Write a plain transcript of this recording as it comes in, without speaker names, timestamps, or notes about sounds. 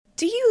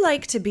Do you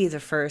like to be the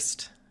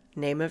first?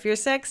 Name of your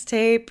sex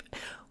tape.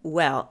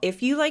 Well,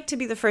 if you like to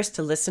be the first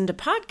to listen to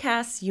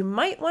podcasts, you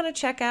might want to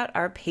check out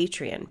our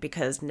Patreon,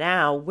 because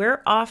now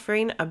we're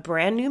offering a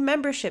brand new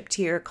membership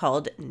tier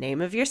called Name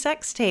of Your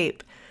Sex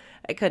Tape.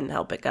 I couldn't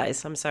help it,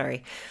 guys. I'm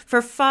sorry.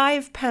 For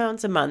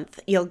 £5 a month,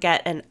 you'll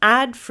get an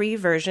ad-free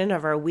version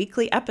of our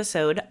weekly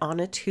episode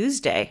on a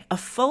Tuesday, a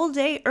full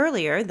day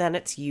earlier than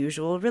its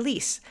usual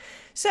release.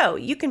 So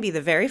you can be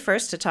the very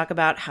first to talk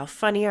about how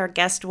funny our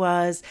guest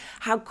was,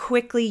 how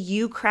quickly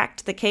you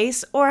cracked the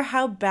case, or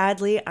how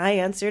badly I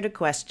answered a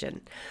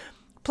question.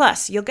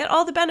 Plus, you'll get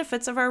all the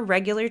benefits of our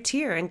regular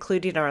tier,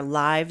 including our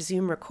live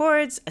Zoom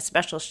records, a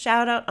special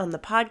shout out on the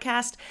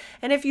podcast,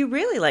 and if you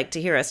really like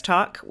to hear us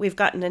talk, we've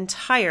got an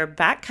entire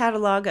back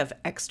catalog of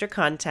extra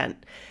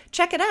content.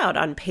 Check it out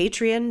on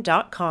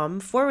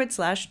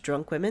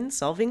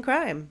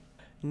patreon.com/drunkwomensolvingcrime.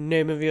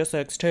 Name of your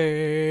sex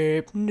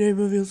tape. Name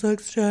of your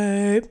sex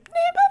tape. Name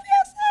of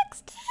your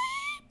sex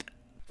tape.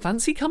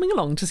 Fancy coming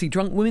along to see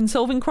Drunk Women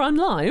Solving Crime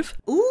live?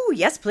 Ooh,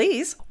 yes,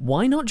 please.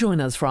 Why not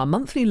join us for our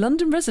monthly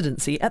London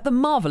residency at the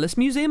Marvellous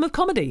Museum of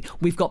Comedy?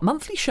 We've got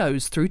monthly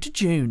shows through to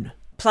June.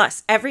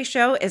 Plus, every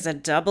show is a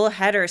double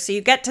header, so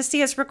you get to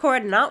see us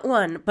record not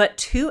one, but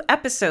 2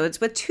 episodes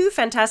with 2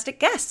 fantastic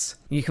guests.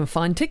 You can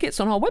find tickets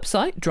on our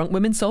website,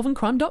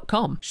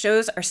 drunkwomensolvingcrime.com.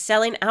 Shows are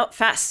selling out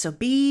fast, so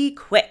be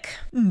quick.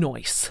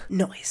 Nice.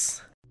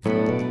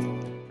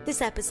 This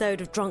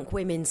episode of Drunk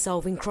Women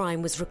Solving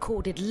Crime was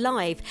recorded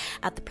live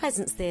at the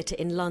Pleasance Theatre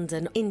in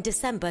London in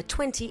December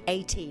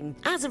 2018.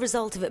 As a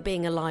result of it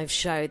being a live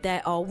show,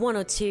 there are 1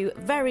 or 2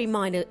 very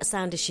minor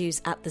sound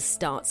issues at the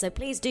start, so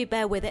please do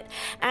bear with it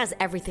as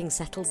everything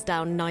settles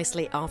down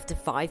nicely after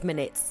 5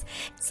 minutes.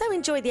 So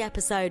enjoy the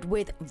episode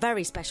with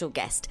very special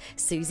guest,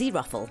 Susie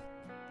Ruffle.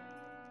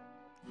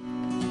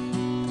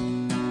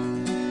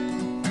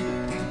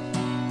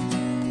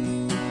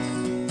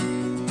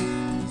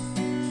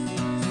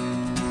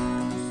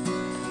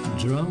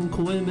 Drunk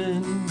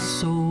women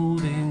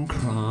solving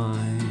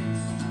crime.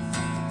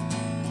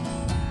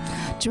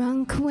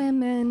 Drunk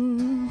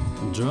women.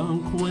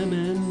 Drunk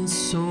women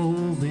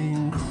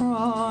solving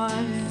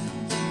crime.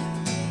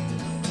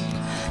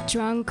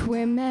 Drunk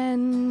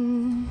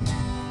women.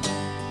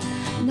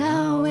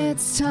 Now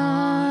it's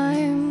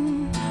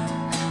time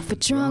for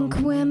drunk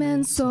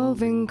women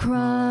solving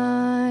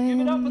crime.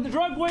 Give it up for the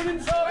drunk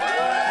women solving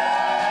crime.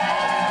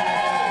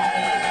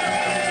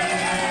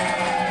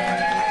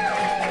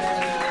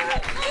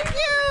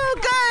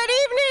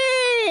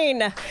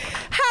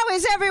 How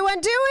is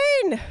everyone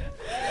doing?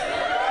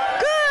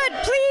 Good.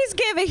 Please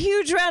give a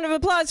huge round of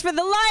applause for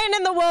the Lion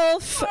and the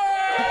Wolf,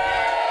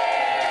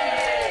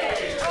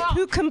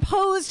 who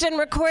composed and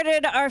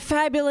recorded our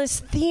fabulous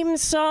theme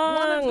song.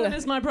 One of them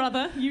is my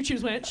brother. You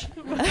choose which.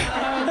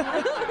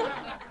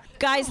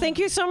 Guys, thank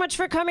you so much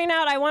for coming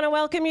out. I want to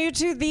welcome you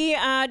to the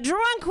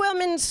Drunk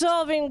Women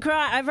Solving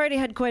Crime. I've already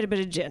had quite a bit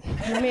of gin.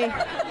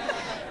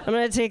 I'm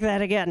going to take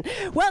that again.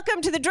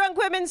 Welcome to the Drunk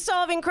Women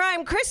Solving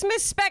Crime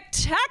Christmas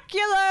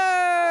Spectacular!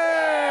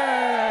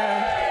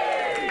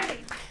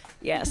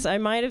 Yes, I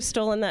might have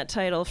stolen that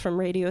title from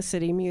Radio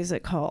City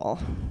Music Hall.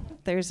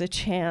 There's a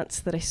chance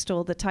that I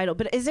stole the title.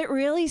 But is it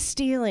really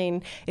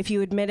stealing if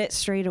you admit it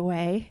straight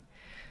away?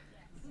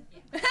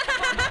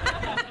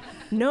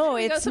 No,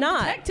 it's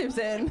not. Detectives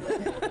in.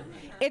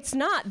 It's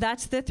not.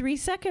 That's the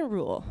 3-second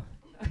rule.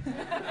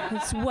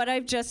 That's what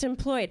I've just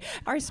employed.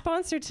 Our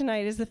sponsor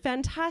tonight is the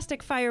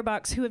fantastic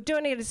Firebox, who have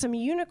donated some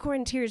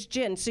Unicorn Tears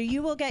gin, so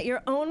you will get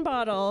your own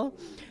bottle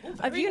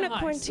of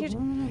Unicorn Tears.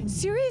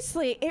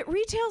 Seriously, it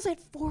retails at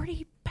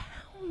 £40.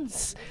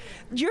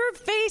 Your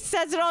face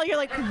says it all. You're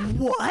like,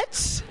 what?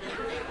 £40?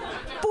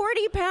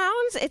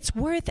 It's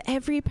worth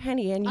every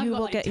penny, and you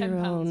will get your own.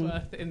 I've got like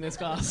 £10 worth in this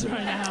glass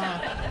right now.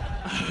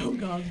 Oh,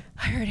 God.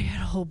 I already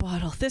had a whole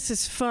bottle. This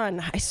is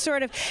fun.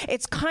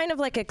 It's kind of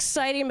like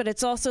exciting, but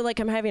it's also like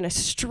I'm having a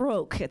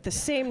stroke at the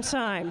same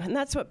time. And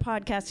that's what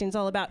podcasting's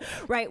all about.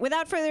 Right,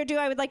 without further ado,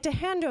 I would like to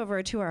hand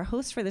over to our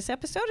host for this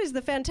episode, is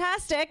the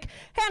fantastic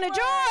Hannah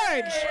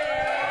George.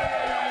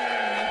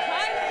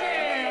 Thank you.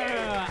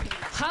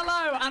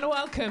 Hello and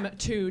welcome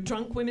to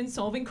Drunk Women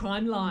Solving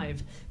Crime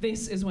Live.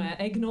 This is where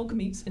eggnog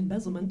meets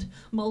embezzlement,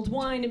 mulled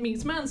wine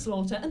meets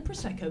manslaughter, and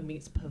Prosecco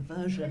meets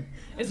perversion.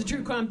 It's a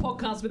true crime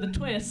podcast with a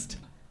twist.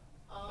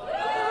 Of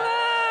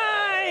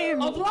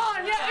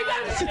lime, yeah.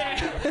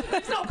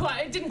 It's not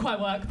quite, it didn't quite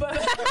work, but...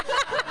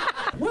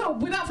 Well,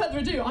 without further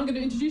ado, I'm going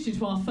to introduce you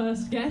to our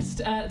first guest.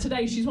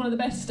 Today, she's one of the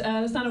best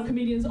stand-up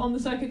comedians on the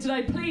circuit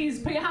today. Please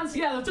put your hands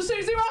together for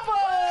Susie Ruffle!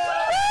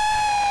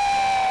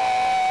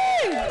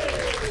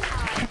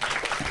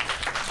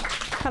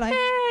 Hello.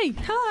 Hey!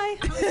 Hi.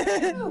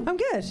 I'm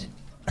good.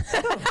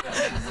 Cool.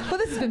 Well,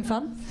 this has been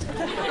fun.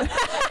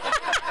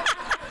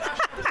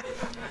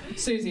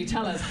 Susie,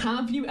 tell us,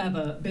 have you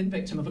ever been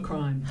victim of a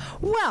crime?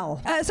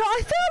 Well, so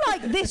I feel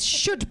like this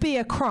should be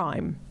a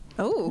crime.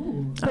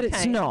 Oh, but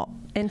it's not.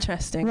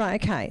 Interesting.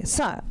 Right, okay.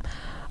 So,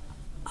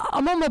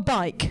 I'm on my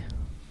bike.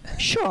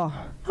 Sure,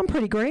 I'm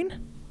pretty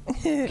green.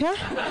 Okay?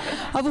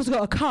 I've also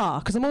got a car,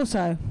 because I'm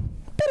also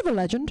bit of a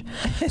legend.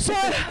 So,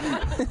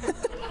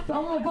 but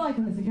I'm on a bike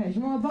on this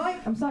occasion. I'm on a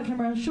bike, I'm cycling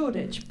around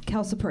Shoreditch,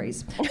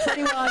 Calsurprise.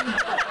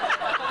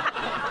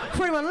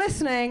 For anyone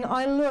listening,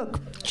 I look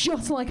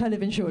just like I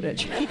live in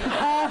Shoreditch.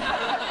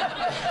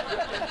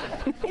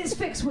 It's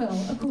fixed wheel,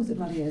 of course it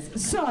bloody is.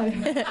 So,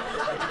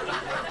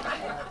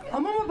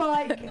 I'm on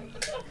my bike,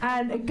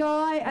 and a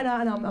guy, and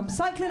I'm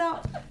cycling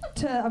up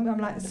to, I'm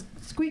like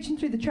squeeching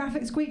through the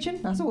traffic,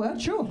 that's a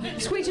word, sure.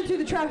 Squeeching through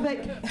the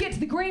traffic, get to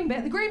the green bit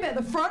at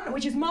the front,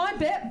 which is my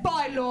bit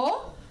by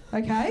law.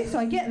 Okay, so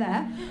I get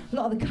there, a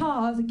lot of the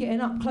cars are getting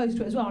up close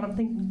to it as well, and I'm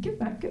thinking, get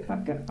back.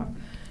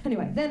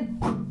 Anyway, then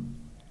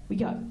we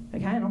go,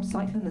 okay, and I'm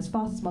cycling as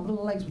fast as my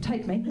little legs will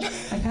take me,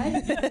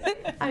 okay?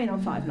 I mean,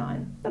 I'm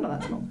 5'9", they're not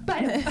that small. But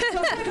anyway, so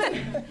I'm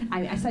cycling,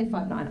 I say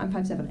 5'9", I'm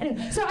 5'7".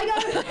 Anyway, so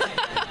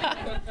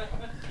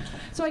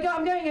I go,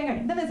 I'm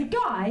going. Then there's a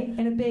guy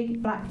in a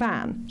big black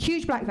van,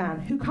 huge black van,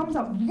 who comes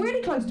up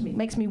really close to me,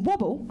 makes me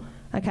wobble,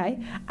 okay,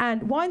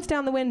 and winds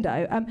down the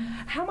window.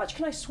 How much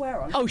can I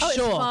swear on? Oh, sure, it's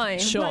fine.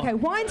 Sure. Okay,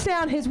 winds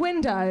down his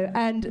window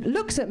and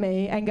looks at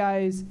me and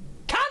goes,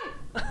 "Cunt!"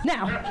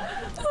 Now,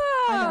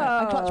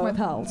 I clutch my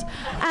pearls.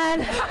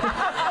 And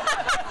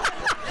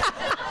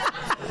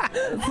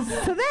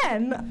so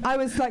then I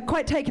was like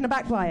quite taken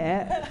aback by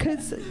it,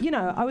 because, you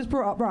know, I was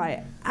brought up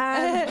right.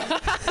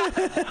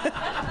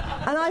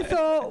 And I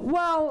thought,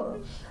 well,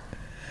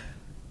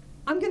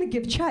 I'm going to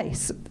give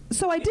chase.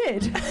 So I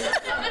did.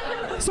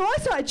 So I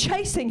started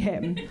chasing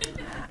him.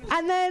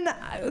 And then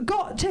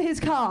got to his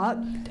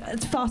car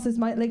as fast as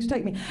my legs would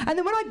take me. And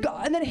then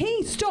and then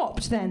he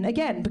stopped then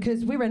again,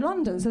 because we were in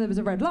London, so there was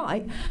a red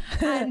light.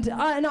 And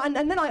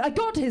then I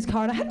got to his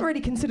car, and I hadn't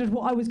really considered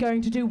what I was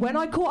going to do when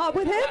I caught up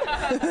with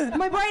him.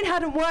 My brain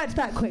hadn't worked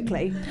that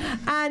quickly.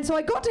 And so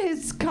I got to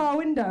his car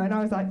window, and I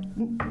was like,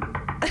 and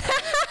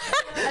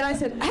I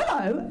said,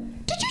 "Hello,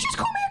 did you just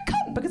call me a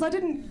cunt because I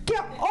didn't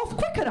get off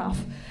quick enough?"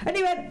 And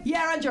he went,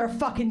 "Yeah, and you're a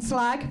fucking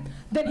slag."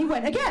 Then he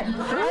went again.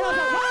 And I was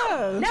like,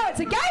 wow, now it's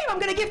a game, I'm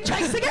going to give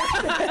chase again.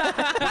 Right?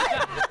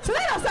 So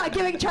then I started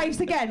giving chase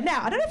again.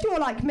 Now, I don't know if you're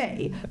like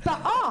me,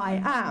 but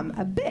I am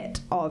a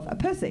bit of a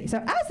pussy. So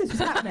as this was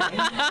happening,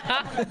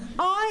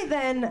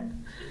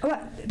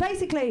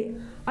 basically,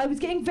 I was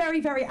getting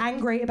very, very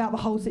angry about the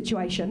whole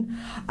situation.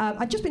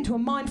 I'd just been to a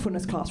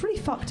mindfulness class, really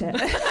fucked it.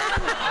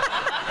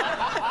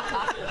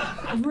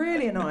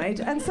 Really annoyed.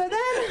 And so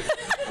then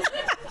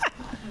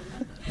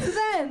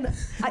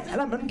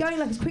I'm going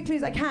like as quickly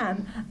as I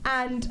can,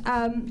 and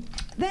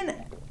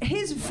then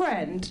his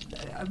friend,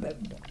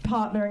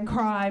 partner in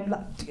crime,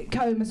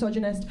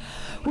 co-misogynist,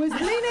 was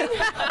leaning.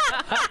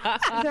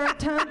 Is there a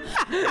term?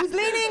 Was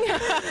leaning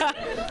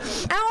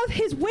out of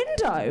his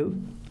window,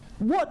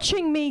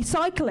 watching me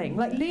cycling,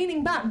 like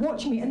leaning back,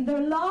 watching me, and they were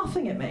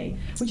laughing at me,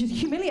 which is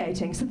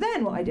humiliating. So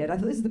then what I did, I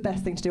thought this is the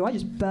best thing to do, I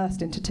just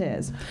burst into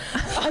tears.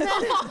 And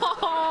then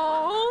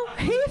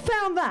he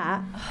found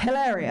that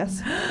hilarious.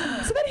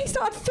 So then he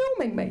started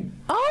filming me.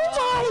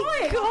 Oh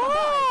my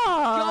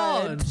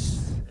God!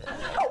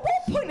 At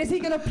what point is he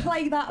going to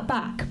play that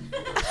back? Is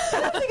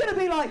he going to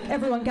be like,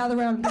 everyone gather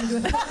around and do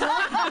a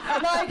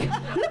spotlight? Like,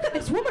 look at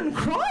this woman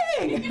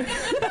crying.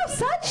 Look how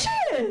sad she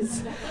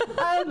is.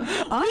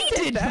 I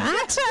did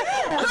that.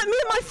 Yeah. Like, me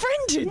and my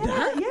friend did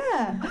that.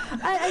 Yeah.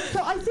 And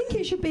so I think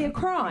it should be a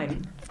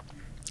crime.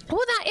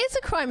 Well, that is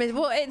a crime.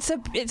 Well, it's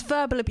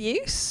verbal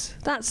abuse.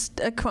 That's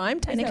a crime,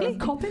 technically. Is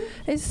there a copping?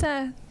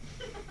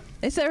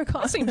 Is there a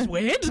cop? That seems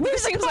weird.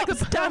 This seems like a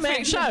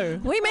perfect show.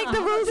 We make the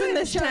rules in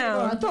this I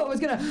town. thought it was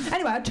going to...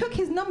 Anyway, I took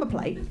his number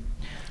plate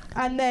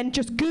and then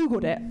just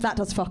Googled it. That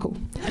does fuck all.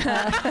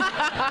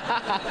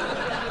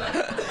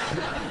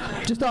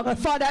 Just not going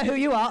to find out who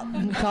you are.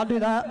 Can't do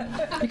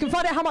that. You can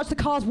find out how much the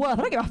car's worth.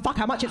 I don't give a fuck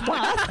how much it's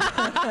worth.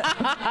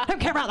 Don't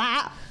care about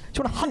that. Just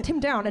want to hunt him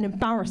down and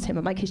embarrass him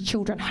and make his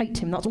children hate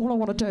him. That's all I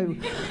want to do.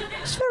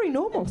 It's very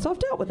normal, so I've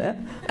dealt with it.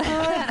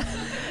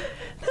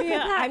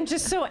 Yeah, I'm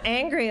just so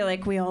angry.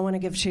 Like, we all want to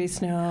give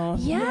chase now.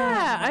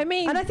 Yeah, I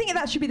mean... And I think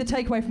that should be the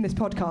takeaway from this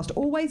podcast.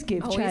 Always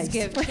give chase. Always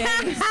give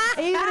chase.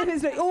 Even if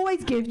it's like,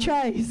 always give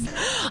chase.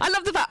 I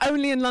love the fact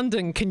only in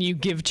London can you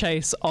give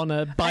chase on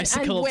a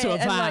bicycle to a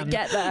van. And like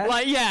get there.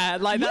 Like, yeah,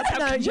 like that's how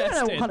You congested.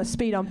 don't know what kind of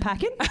speed I'm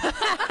packing.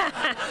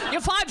 You're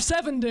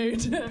 5'7",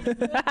 dude.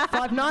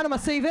 5'9" on my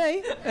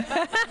CV.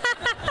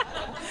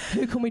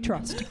 Who can we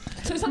trust?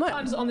 So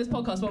sometimes on this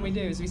podcast, what we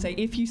do is we say,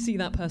 if you see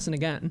that person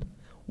again,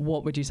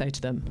 what would you say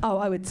to them? Oh,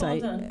 I would say...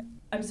 Hold on.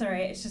 I'm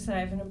sorry, it's just that I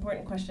have an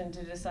important question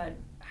to decide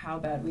how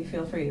bad we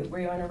feel for you.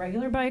 Were you on a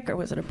regular bike or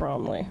was it a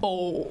Bromley?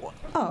 Oh.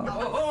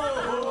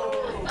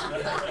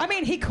 I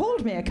mean, he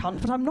called me a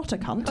cunt, but I'm not a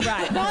cunt.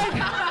 Right. Like,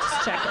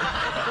 Just checking.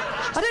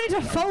 I don't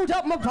need to fold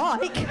up my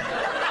bike.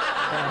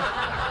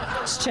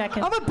 Just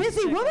checking. I'm a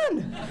busy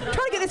woman trying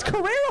to get this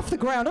career off the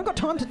ground. I've got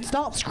time to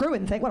start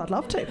screwing things. Well, I'd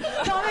love to.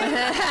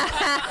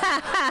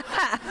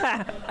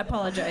 I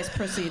apologize.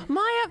 Proceed.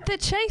 The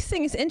chase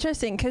thing is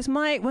interesting because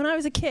when I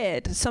was a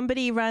kid,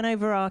 somebody ran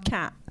over our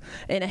cat.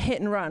 in a hit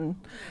and run.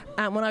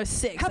 And when I was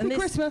 6, Happy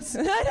Christmas.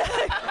 and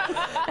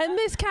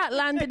this cat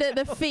landed at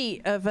the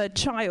feet of a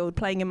child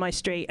playing in my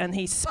street, and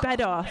he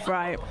sped off,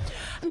 right?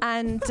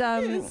 And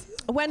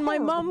when my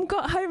mum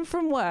got home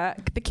from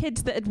work, the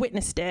kids that had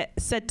witnessed it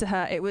said to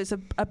her it was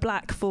a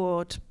black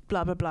Ford,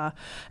 blah blah blah,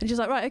 and she was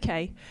like, right,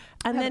 okay.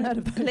 And then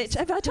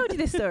have I told you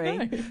this story?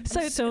 No.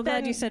 So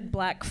glad you said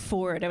black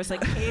Ford. I was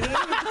like, Katie, for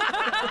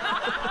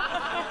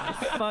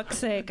fuck's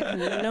sake,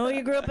 I know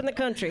you grew up in the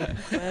country, but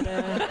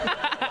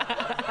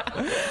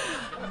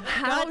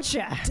how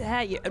gotcha.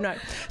 dare you? No.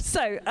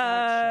 So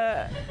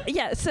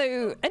yeah.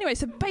 So anyway,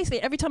 so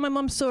basically, every time my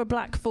mum saw a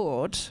black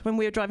Ford when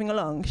we were driving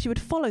along, she would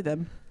follow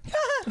them.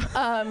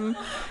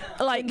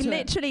 Like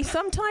literally,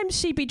 sometimes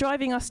she'd be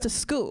driving us to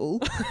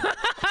school,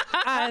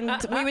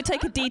 and we would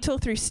take a detour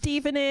through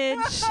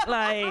Stevenage.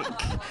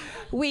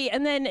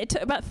 And then it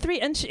took about 3.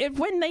 And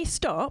when they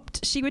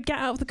stopped, she would get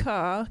out of the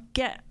car,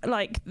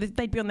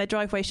 they'd be on their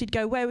driveway. She'd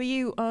go, "Where were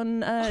you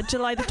on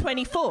July the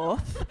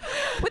 24th?"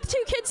 with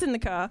 2 kids in the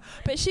car.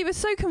 But she was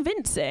so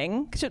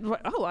convincing.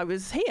 Oh, I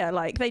was here.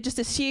 Like they just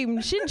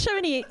assumed. She didn't show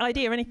any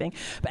idea or anything.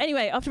 But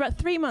anyway, after about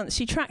 3 months,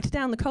 she tracked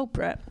down the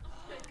culprit.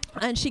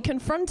 And she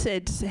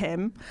confronted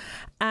him,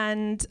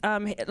 and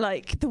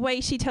the way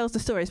she tells the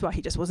story is, well,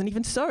 he just wasn't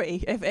even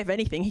sorry. If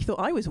anything, he thought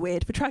I was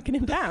weird for tracking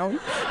him down.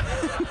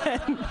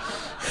 and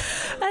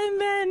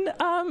then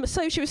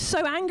so she was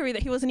so angry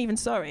that he wasn't even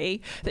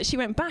sorry that she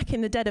went back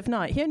in the dead of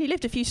night. He only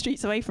lived a few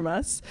streets away from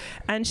us,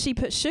 and she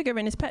put sugar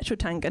in his petrol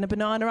tank and a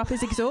banana up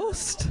his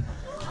exhaust.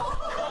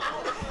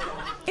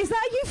 Is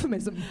that a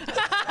euphemism?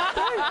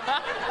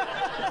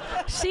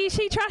 She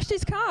trashed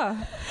his car.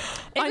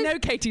 I know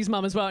Katie's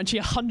mum as well, and she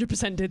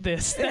 100% did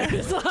this.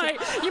 It's like,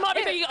 you might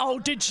be thinking, oh,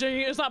 did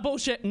she? Is that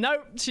bullshit?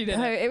 No, she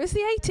didn't. No, it was the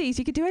 80s.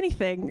 You could do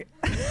anything.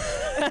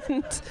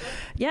 And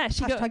yeah,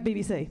 she Hashtag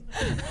BBC.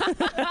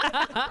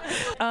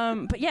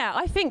 But yeah,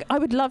 I think I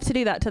would love to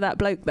do that to that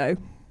bloke, though.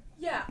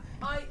 Yeah,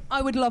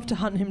 I would love to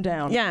hunt him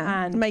down.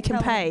 Yeah, and make him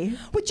pay.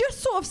 Would just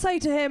sort of say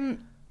to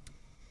him,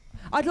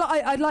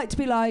 I'd like to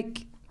be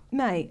like,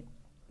 mate,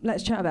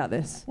 let's chat about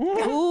this.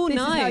 Oh, this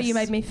nice. is how you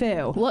made me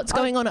feel. What's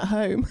going on at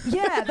home?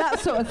 Yeah, that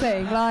sort of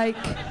thing.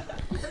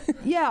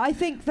 Yeah, I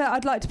think that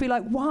I'd like to be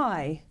like,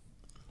 why?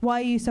 Why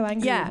are you so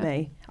angry at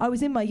me? I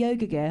was in my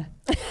yoga gear.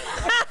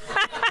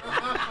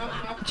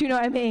 Do you know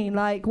what I mean?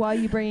 Like, why are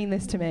you bringing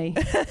this to me?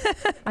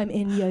 I'm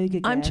in yoga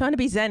gear. I'm trying to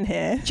be zen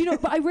here. Do you know?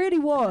 But I really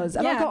was.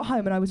 And I got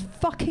home and I was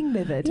fucking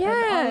livid. Yeah,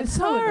 and I was it's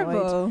so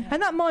horrible. annoyed.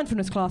 And that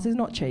mindfulness class is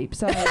not cheap.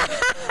 So,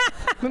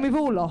 I mean, we've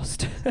all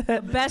lost.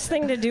 The best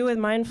thing to do with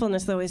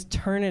mindfulness, though, is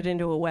turn it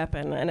into a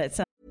weapon. And it's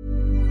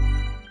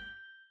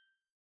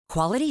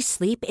Quality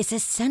sleep is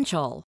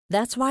essential.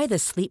 That's why the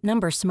Sleep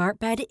Number Smart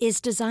Bed is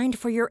designed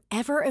for your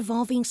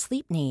ever-evolving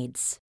sleep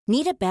needs.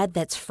 Need a bed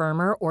that's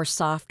firmer or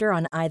softer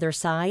on either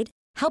side?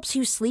 Helps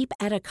you sleep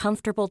at a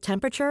comfortable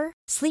temperature?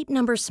 Sleep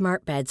Number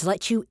Smart Beds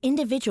let you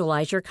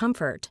individualize your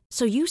comfort,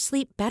 so you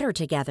sleep better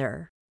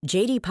together.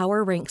 J.D.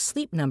 Power ranks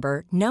Sleep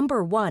Number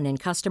number 1 in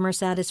customer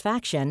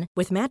satisfaction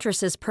with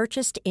mattresses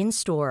purchased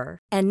in-store.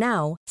 And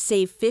now,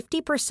 save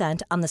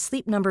 50% on the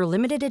Sleep Number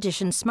Limited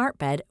Edition Smart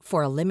Bed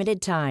for a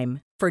limited time.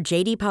 For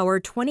J.D. Power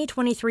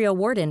 2023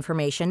 award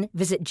information,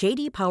 visit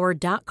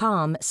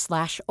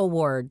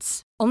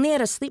jdpower.com/awards. Only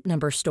at a Sleep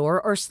Number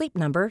store or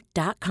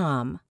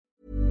sleepnumber.com.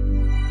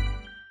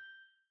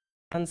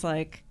 sounds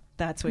like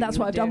that's what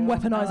I've done,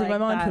 weaponizing my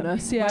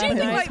mindfulness. That. Yeah. Do you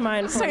think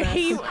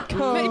mindfulness.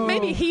 So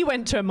maybe he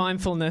went to a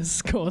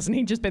mindfulness course and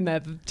he'd just been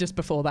there just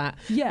before that.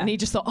 Yeah. And he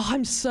just thought, oh,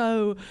 I'm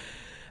so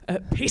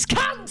peace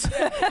cunt.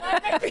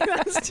 Maybe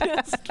that's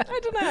just, I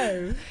don't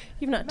know.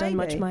 You've not done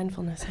much Maybe.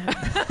 mindfulness, have you?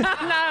 No,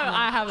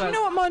 I haven't. Do you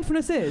know what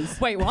mindfulness is?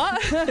 Wait, what?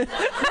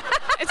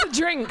 It's a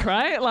drink,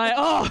 right? Like,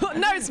 oh,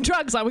 no, it's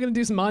drugs. Like, we're going to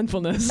do some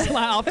mindfulness like,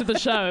 after the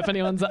show if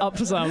anyone's up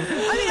for some. I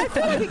mean, I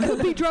feel like it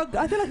could be drug.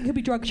 I feel like it could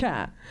be drug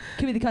chat. It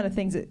could be the kind of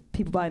things that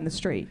people buy in the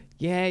street.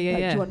 Yeah. Do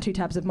you want 2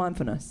 tabs of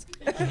mindfulness?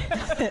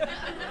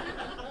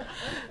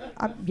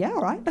 Yeah,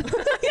 all right.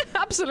 Yeah,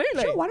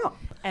 absolutely. Sure, why not?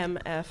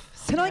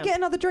 MF. Can I get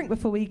another drink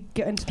before we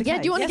get into the Yeah,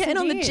 case? do you want to Yes, get in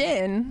on the indeed.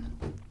 gin?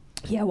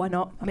 Yeah, why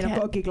not? I mean, I've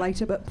got a gig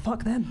later, but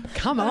fuck them.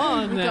 Come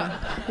on.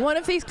 One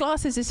of these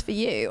glasses is for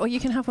you, or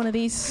you can have one of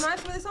these. Can I have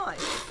some of this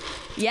ice?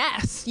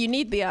 Yes, you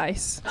need the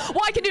ice.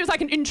 What I can do is I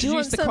can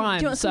introduce the crime.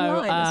 Do you want some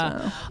wine as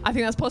well? I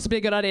think that's possibly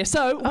a good idea.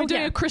 So we're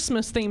doing yeah. a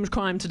Christmas-themed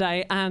crime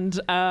today, and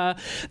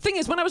thing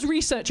is, when I was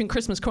researching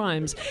Christmas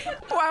crimes,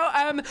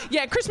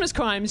 Christmas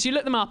crimes. You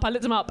look them up. I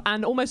looked them up,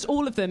 and almost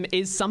all of them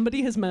is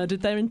somebody has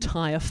murdered their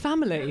entire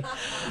family.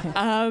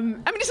 I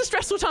mean, it's a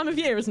stressful time of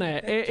year, isn't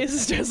it? It is a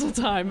stressful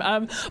time.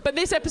 But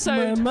this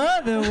episode,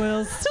 My mother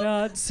will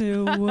start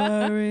to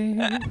worry.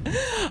 and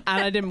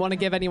I didn't want to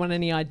give anyone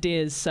any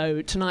ideas,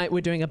 so tonight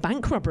we're doing a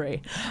bank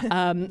robbery,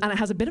 and it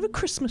has a bit of a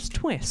Christmas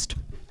twist.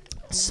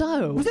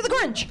 So Was it the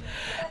Grinch?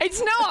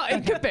 it's not.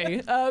 It could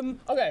be.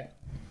 Okay.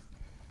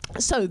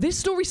 So this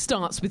story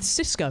starts with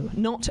Cisco,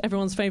 not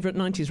everyone's favourite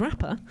 90s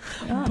rapper,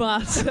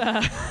 but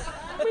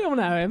we all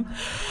know him.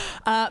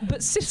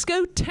 But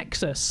Cisco,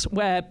 Texas,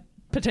 where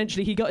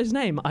potentially he got his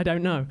name. I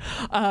don't know.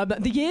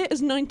 The year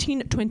is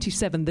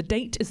 1927. The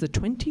date is the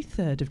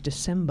 23rd of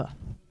December.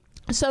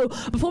 So,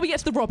 before we get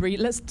to the robbery,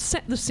 let's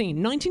set the scene.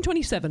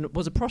 1927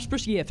 was a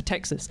prosperous year for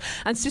Texas,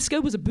 and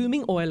Cisco was a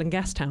booming oil and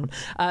gas town.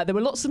 There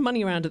were lots of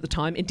money around at the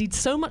time, indeed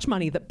so much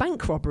money that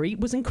bank robbery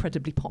was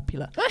incredibly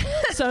popular.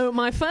 So,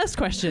 my first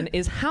question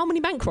is, how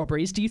many bank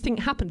robberies do you think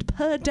happened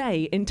per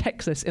day in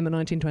Texas in the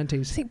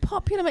 1920s? I think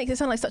popular makes it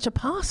sound like such a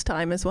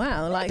pastime as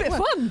well. Like, a bit of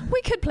fun.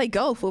 We could play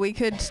golf or we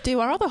could do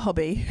our other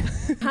hobby.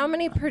 How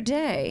many per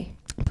day?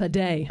 Per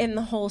day. In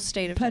the whole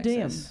state of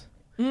Texas?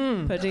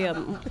 Per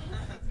diem.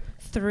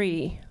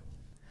 3.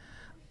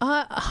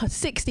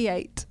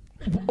 68.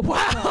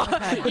 Wow.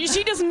 Okay.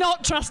 She does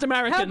not trust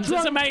Americans.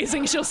 It's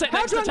amazing. She'll sit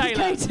next to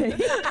Taylor.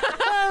 Katie?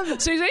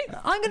 Susie?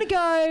 I'm going to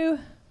go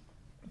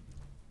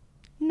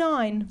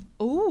 9.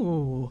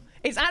 Ooh.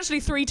 It's actually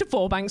 3 to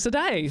 4 banks a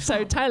day.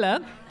 So, Taylor,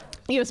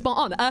 you're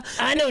spot on.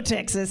 I know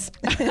Texas.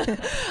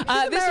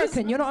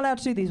 American. You're not allowed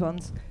to do these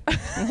ones.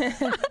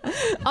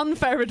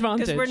 Unfair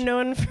advantage. Because we're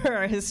known for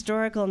our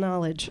historical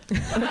knowledge.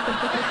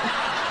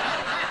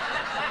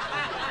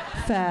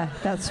 Fair.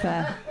 That's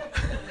fair.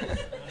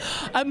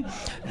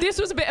 This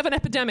was a bit of an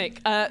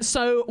epidemic.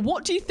 So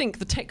what do you think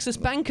the Texas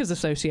Bankers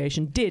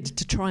Association did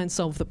to try and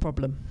solve the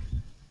problem?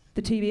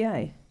 The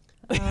TBA.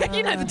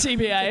 You know the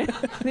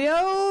TBA. The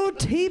old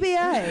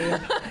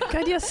TBA.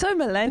 God, you're so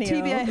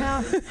millennial. The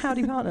TBA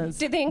Howdy Partners.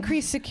 Did they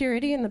increase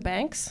security in the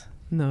banks?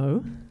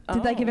 No.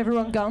 Did they give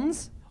everyone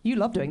guns? You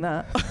love doing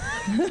that.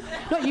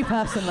 Not you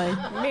personally.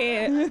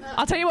 Me.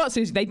 I'll tell you what,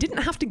 Susie, they didn't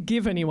have to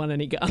give anyone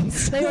any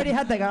guns. They already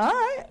had their gun. All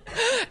right.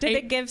 Did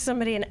they give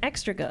somebody an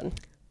extra gun?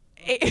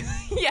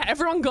 Yeah,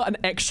 everyone got an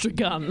extra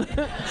gun.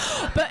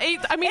 But it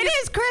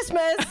is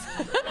Christmas.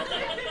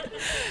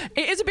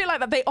 It is a bit like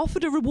that. They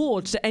offered a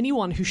reward to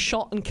anyone who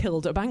shot and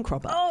killed a bank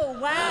robber. Oh,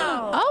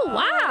 wow. Oh,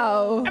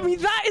 wow. I mean,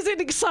 that is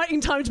an exciting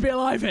time to be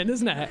alive in,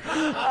 isn't it?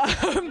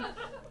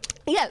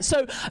 Yeah,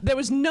 so there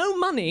was no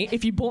money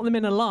if you bought them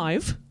in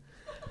alive,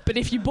 but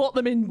if you bought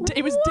them in,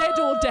 it was dead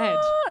or dead.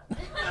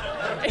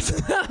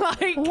 It's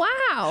like,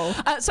 wow.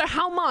 So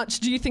how much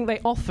do you think they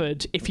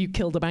offered if you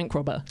killed a bank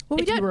robber? Well,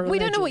 we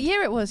don't know what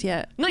year it was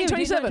yet.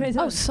 1927.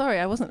 Oh, sorry,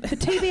 I wasn't. The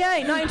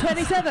TBA,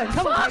 1927.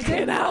 Come on,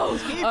 Fucking hell.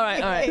 All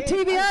right. The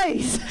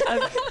TBAs.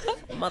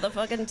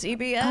 Motherfucking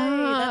TBA.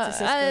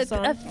 That's a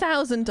Cisco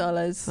song.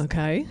 $1,000.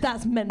 Okay.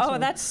 That's mental. Oh,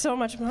 that's so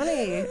much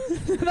money.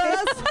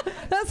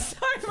 that's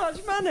so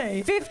much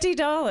money.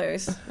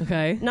 $50.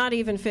 Okay. Not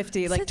even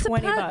 50, like It's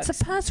 $20.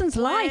 It's a person's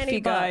life, you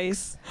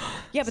guys.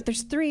 Yeah, but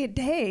there's 3 a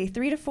day.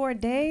 3 to 4 a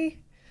day.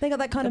 They got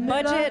that kind of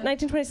budget.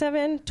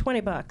 1927.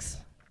 $20.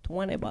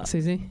 $20.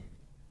 Susie?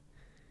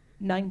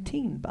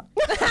 $19.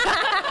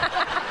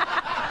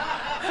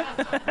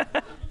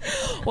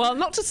 Well,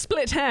 not to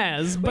split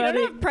hairs, We but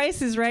don't have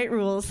Price is Right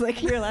rules.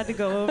 Like, you're allowed to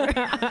go over.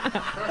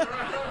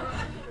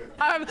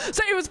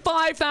 so it was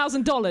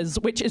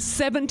 $5,000, which is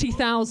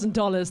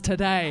 $70,000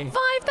 today.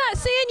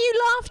 See, and you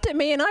laughed at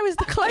me, and I was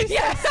the closest.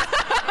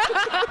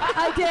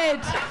 I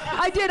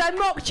did. I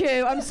mocked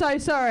you. I'm so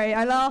sorry.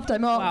 I laughed. I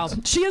mocked.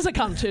 Wow. She is a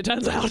cunt, it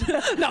turns out.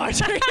 No, I'm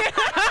joking.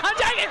 I'm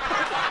joking.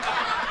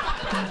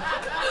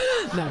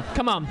 No,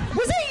 come on.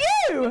 Was it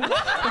you?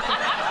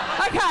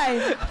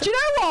 Okay. Do you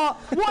know what?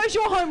 What is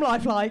your home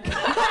life like?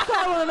 That's what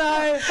I want to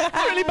know. It's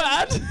really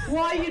bad.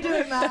 Why are you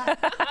doing that?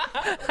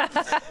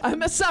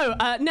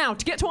 Now,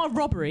 to get to our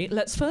robbery,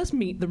 let's first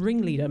meet the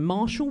ringleader,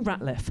 Marshall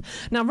Ratliff.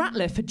 Now,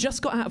 Ratliff had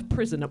just got out of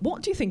prison.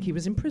 What do you think he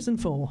was in prison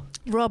for?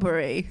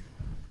 Robbery.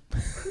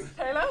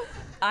 Taylor?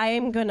 I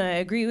am going to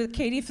agree with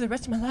Katie for the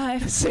rest of my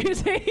life.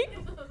 Susie?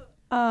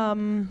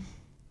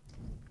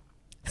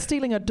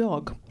 Stealing a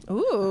dog.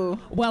 Ooh.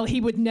 Well,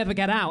 he would never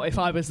get out if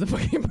I was the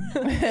fucking...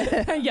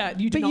 Yeah,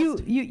 you do But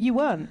not... you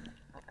weren't.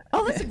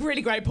 Oh, that's a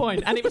really great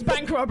point. And it was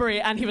bank robbery,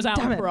 and he was out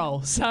on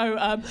parole.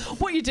 So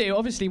what you do,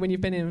 obviously, when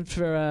you've been in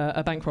for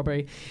a bank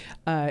robbery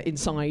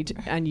inside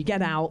and you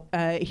get out,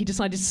 he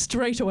decided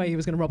straight away he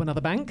was going to rob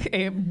another bank.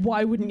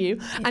 Why wouldn't you?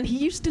 And he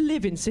used to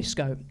live in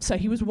Cisco, so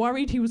he was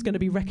worried he was going to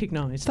be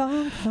recognised.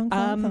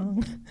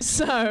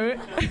 So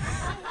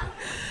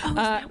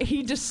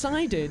he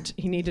decided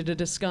he needed a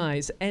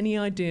disguise. Any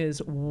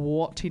ideas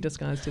what he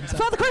disguised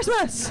himself? Father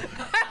Christmas!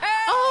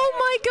 Oh,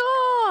 my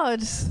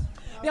God.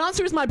 The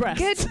answer is my breast.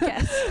 Good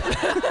guess.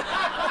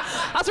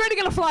 That's really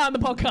going to fly on the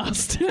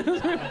podcast.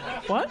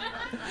 What?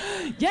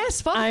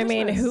 Yes, Father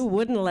Christmas. Who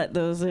wouldn't let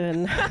those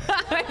in?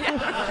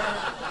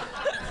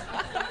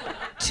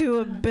 To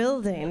a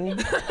building.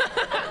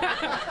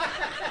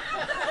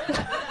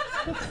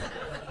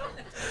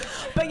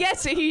 But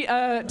yes, he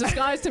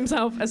disguised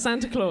himself as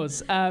Santa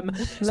Claus.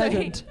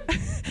 Legend.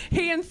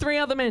 He and 3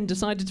 other men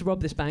decided to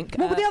rob this bank.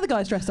 What were the other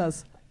guys dressed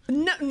as?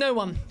 No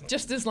one.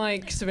 Just as,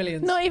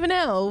 civilians. Not even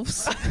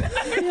elves.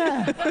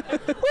 Yeah.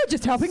 We're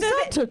just helping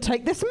Santa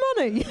take this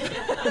money.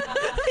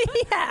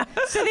 Yeah.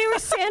 So they were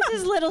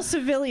Santa's little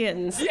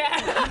civilians.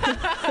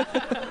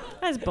 Yeah.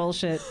 That's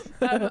bullshit.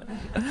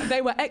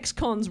 They were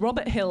ex-cons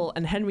Robert Hill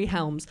and Henry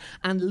Helms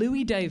and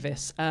Louis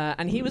Davis.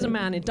 And he was a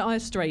man in dire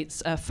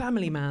straits, a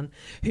family man,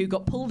 who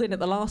got pulled in at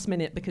the last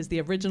minute because the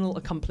original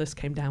accomplice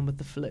came down with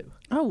the flu.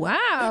 Oh,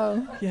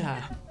 wow.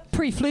 Yeah.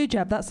 Pre-flu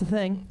jab, that's the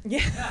thing.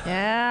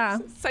 Yeah.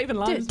 Saving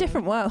lives.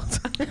 Different world.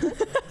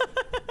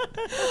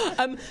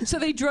 So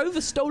they drove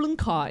a stolen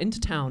car into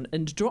town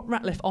and dropped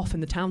Ratliff off in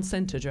the town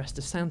centre dressed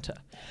as Santa.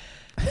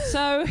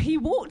 So he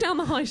walked down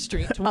the high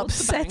street towards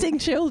Upsetting the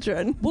bank.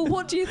 children. Well,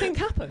 what do you think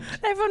happened?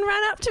 Everyone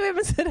ran up to him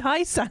and said,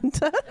 "Hi,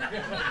 Santa."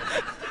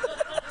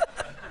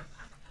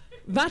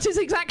 That is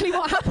exactly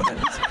what happened.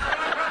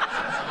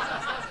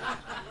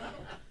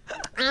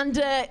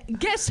 And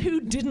guess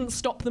who didn't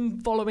stop them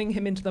following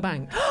him into the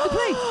bank? The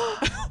police.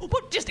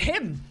 Well, just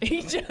him.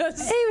 He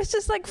was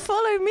just like,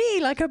 "Follow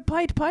me," like a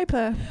Pied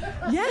Piper.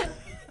 Yeah.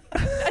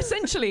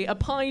 Essentially, a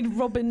pied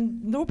Robin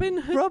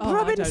Hood.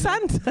 Robin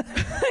Santa.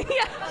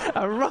 Yeah.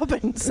 A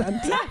Robin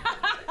Santa.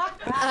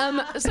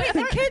 So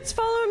The kids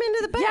follow him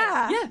into the bank.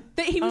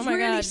 Yeah. He was my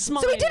really God.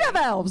 smart. So we did have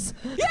elves.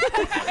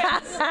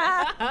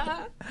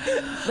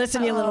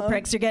 Listen, you little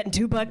pricks, you're getting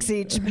 $2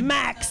 each,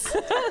 max.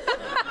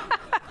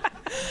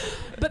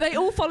 But they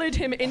all followed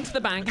him into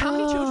the bank. How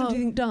many children do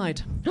you think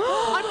died?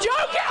 I'm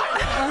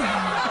joking!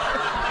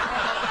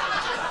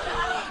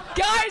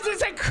 Guys,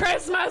 it's a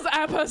Christmas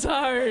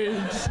episode!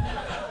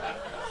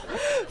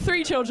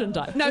 3 children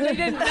died. No, they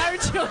didn't. No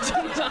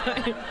children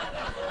died.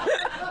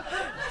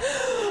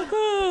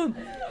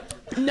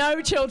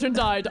 No children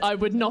died. I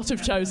would not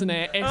have chosen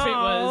it if it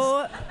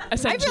was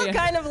essentially... I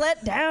feel kind of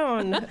let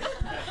down.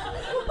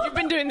 You've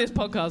been doing this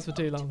podcast for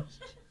too long.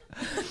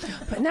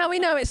 But now we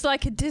know it's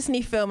like a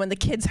Disney film and the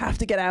kids have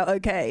to get out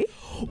okay.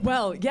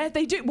 Well, yeah,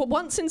 they do. Well,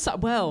 once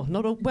inside... Well,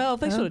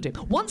 they sort of do.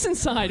 Once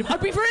inside...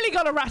 we've really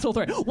got to rattle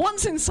through it.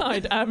 Once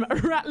inside,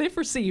 Ratliff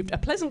received a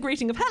pleasant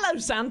greeting of "Hello,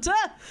 Santa,"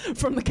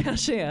 from the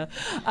cashier,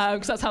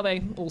 because that's how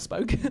they all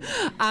spoke.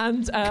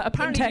 And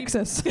apparently... In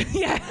Texas.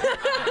 Yeah.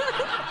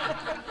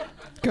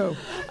 Go.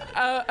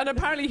 And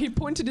apparently he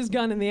pointed his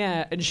gun in the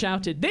air and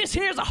shouted, "This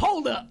here's a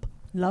hold-up!"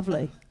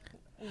 Lovely.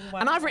 Wow.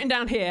 And I've written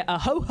down here, a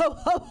hold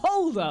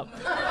up.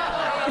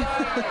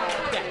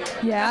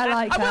 Yeah, I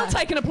like I that. will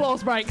take an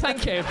applause break,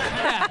 thank you.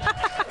 Yeah.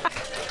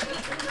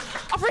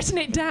 I've written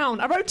it down.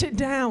 I wrote it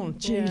down.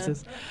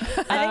 Jesus.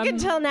 I think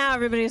until now,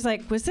 everybody's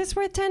like, was this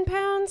worth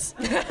 £10?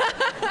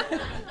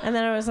 And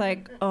then I was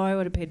like, oh, I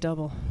would have paid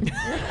double.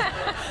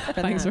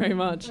 Thanks very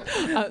much.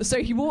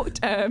 So he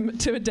walked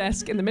to a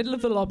desk in the middle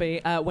of the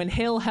lobby when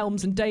Hill,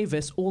 Helms and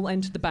Davis all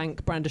entered the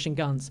bank brandishing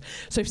guns.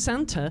 So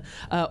Santa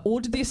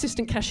ordered the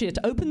assistant cashier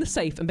to open the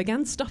safe and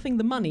began stuffing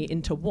the money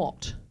into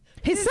what?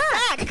 His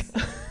sack!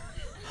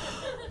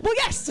 Well,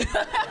 yes. The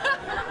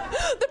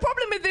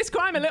problem with this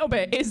crime a little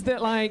bit is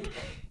that, like,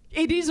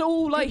 it is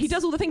all, like, he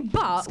does all the things,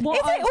 but... Is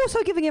it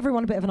also giving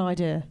everyone a bit of an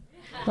idea?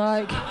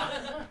 Like,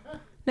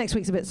 next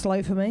week's a bit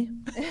slow for me.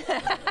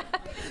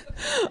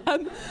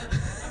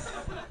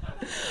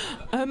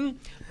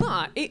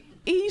 But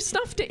he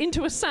stuffed it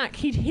into a sack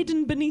he'd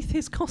hidden beneath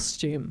his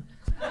costume.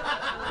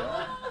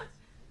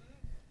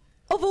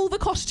 Of all the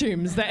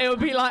costumes, that it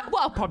would be like,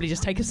 well, I'll probably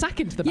just take a sack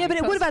into the bank. Yeah, but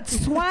it would have had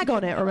swag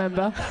on it,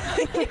 remember?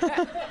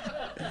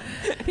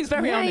 He's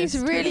very honest.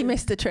 He's really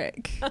missed the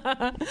trick.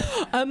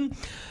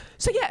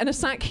 So yeah, in a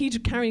sack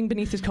he'd carrying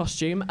beneath his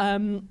costume.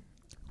 While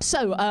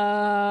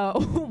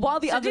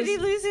the others... Did he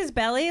lose his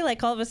belly?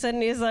 Like, all of a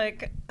sudden he's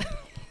like...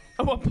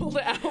 I pulled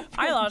it out.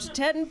 I lost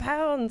 10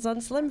 pounds on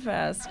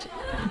SlimFast.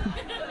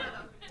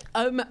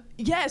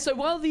 Yeah, so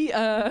while the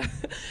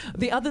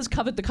others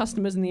covered the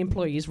customers and the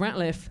employees,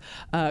 Ratliff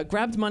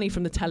grabbed money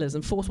from the tellers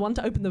and forced one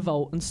to open the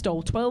vault and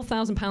stole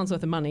 £12,000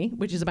 worth of money,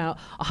 which is about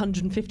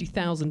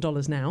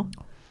 $150,000 now.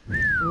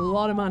 A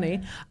lot of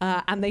money.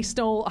 And they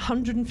stole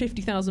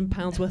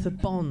 £150,000 worth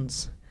of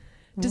bonds.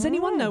 Does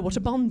anyone know what a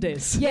bond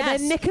is? Yeah, they're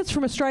knickers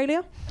from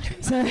Australia.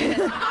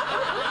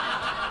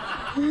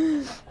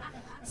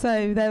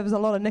 So there was a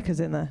lot of knickers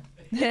in there.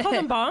 Call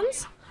them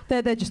bonds?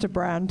 They're just a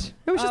brand.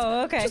 It was just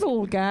a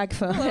little gag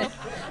for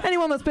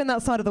anyone that's been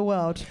that side of the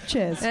world.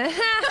 Cheers.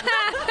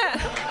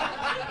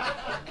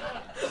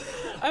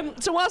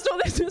 So whilst all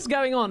this was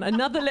going on,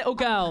 another little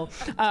girl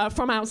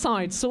from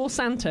outside saw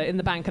Santa in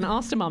the bank and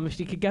asked her mum if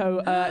she could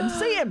go and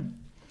see him.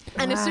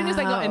 And as soon as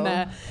they got in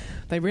there,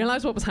 they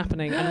realised what was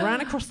happening and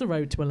ran across the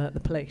road to alert the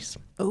police.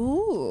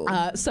 Ooh.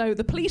 So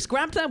the police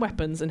grabbed their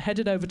weapons and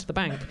headed over to the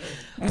bank.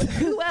 But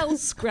who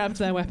else grabbed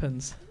their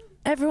weapons?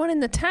 Everyone in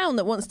the town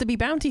that wants to be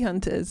bounty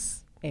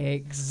hunters.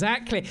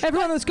 Exactly.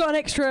 Everyone that's got an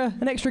extra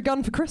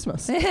gun for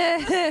Christmas.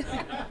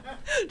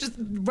 Just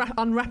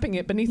unwrapping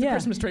it beneath the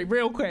Christmas tree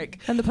real quick.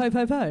 And the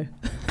po-po-po.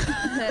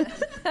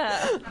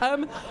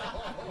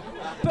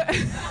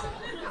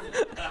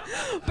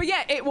 But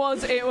yeah, it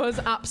was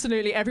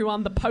absolutely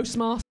everyone. The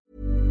postmaster.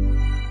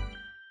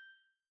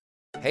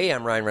 Hey,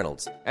 I'm Ryan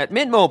Reynolds. At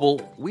Mint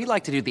Mobile, we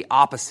like to do the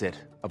opposite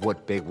of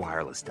what Big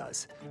Wireless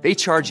does. They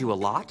charge you a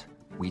lot.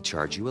 We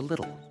charge you a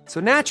little. So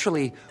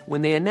naturally,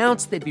 when they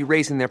announced they'd be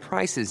raising their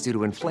prices due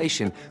to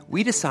inflation,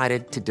 we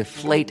decided to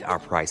deflate our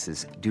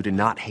prices due to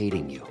not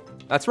hating you.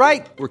 That's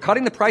right. We're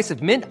cutting the price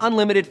of Mint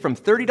Unlimited from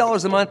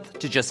 $30 a month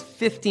to just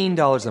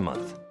 $15 a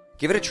month.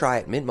 Give it a try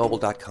at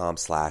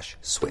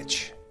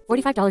mintmobile.com/switch.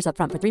 $45 up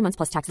front for 3 months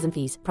plus taxes and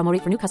fees. Promo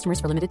rate for new customers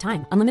for limited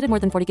time. Unlimited more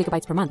than 40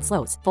 gigabytes per month.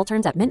 Slows full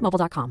terms at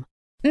mintmobile.com.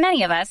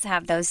 Many of us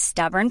have those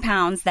stubborn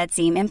pounds that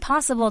seem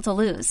impossible to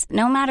lose,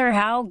 no matter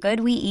how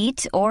good we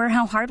eat or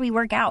how hard we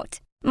work out.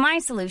 My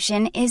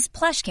solution is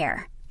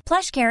PlushCare.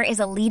 PlushCare is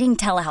a leading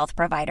telehealth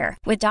provider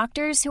with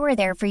doctors who are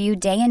there for you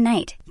day and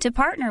night to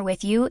partner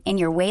with you in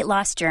your weight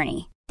loss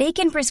journey. They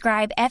can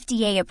prescribe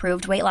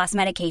FDA-approved weight loss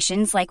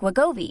medications like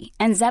Wegovy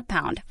and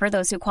Zepbound for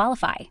those who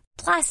qualify.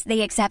 Plus,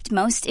 they accept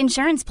most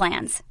insurance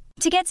plans.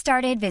 To get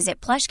started, visit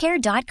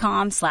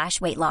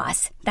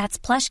plushcare.com/weightloss. That's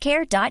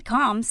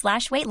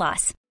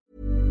plushcare.com/weightloss.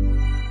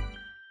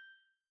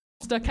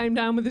 Came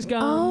down with his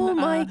gun. Oh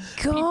my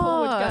People would go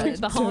God. to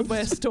the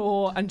hardware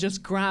store and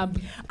just grab.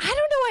 I don't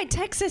know why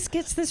Texas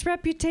gets this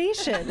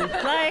reputation.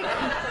 Like,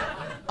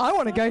 I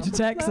want to go to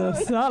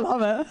Texas. I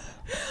love it.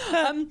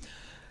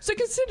 So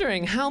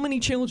considering how many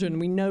children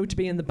we know to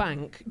be in the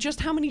bank, just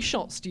how many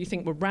shots do you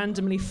think were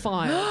randomly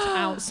fired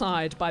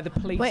outside by the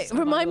police? Wait, and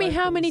by remind the me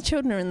how locals? many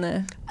children are in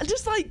there?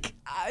 Just like,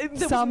 there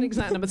wasn't Some. an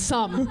exact number,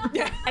 some.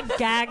 Yeah. a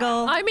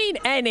gaggle. I mean,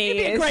 any. You'd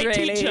be a is great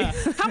really... teacher.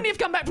 How many have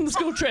come back from the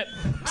school trip?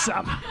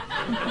 Some.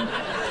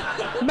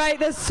 Mate,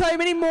 there's so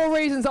many more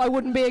reasons I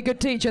wouldn't be a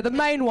good teacher. The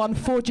main one,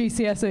 4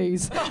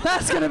 GCSEs.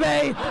 That's gonna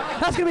be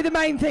the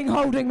main thing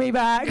holding me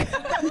back.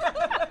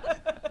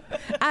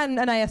 And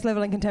an AS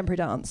level in contemporary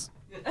dance.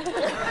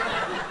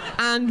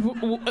 And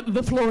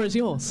the floor is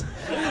yours.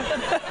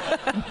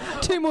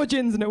 2 more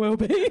gins and it will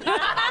be.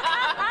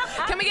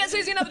 Can we get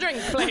Susie another drink,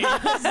 please?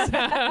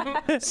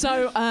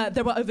 So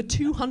there were over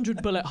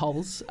 200 bullet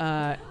holes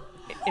in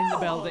the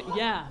building.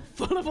 Yeah,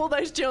 full of all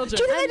those children.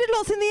 Do you know they did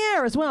lots in the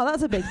air as well?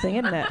 That's a big thing,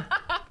 isn't it?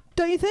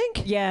 Don't you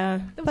think?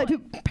 Yeah. Like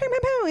people, pow, pow,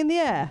 pow in the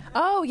air.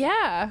 Oh,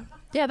 yeah.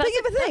 Yeah, that's But you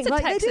ever think, that's a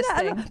like, they do Texas that a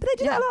thing. lot, but they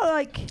do that a lot,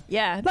 like...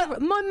 Yeah. Like,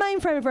 my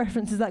main frame of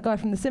reference is that guy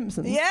from The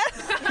Simpsons. Yeah.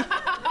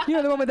 You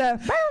know, the one with the...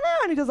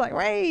 And he does like,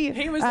 "Ray."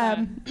 He was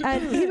there.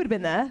 And he would have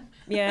been there.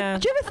 Yeah.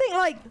 Do you ever think,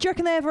 like, do you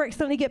reckon they ever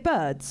accidentally get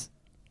birds?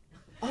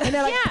 And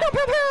they're like, Yeah. pow,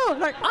 pow, pow.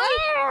 Like,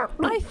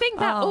 I think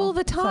that Oh, all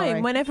the time.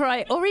 sorry. Whenever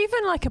or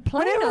even like a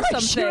plane whenever or I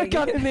shoot a something.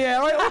 gun in the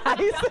air, I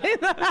always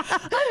think that. I'm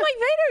like, they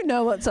don't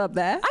know what's up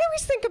there. I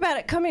always think about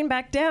it coming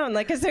back down.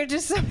 Like, is there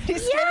just somebody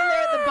standing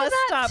there at the bus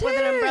that stop with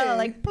an too. umbrella,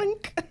 like,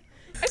 blink?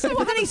 If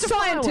there's any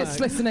scientists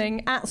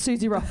listening, at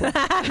Susie Ruffle. Do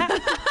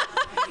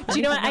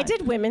you know what? I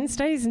did women's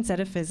studies instead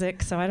of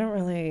physics, so I don't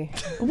really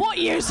What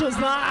use was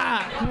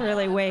that?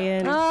 weigh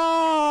in.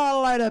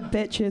 Oh, load of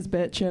bitches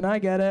bitching. I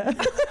get it.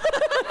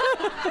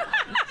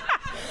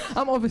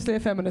 I'm obviously a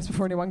feminist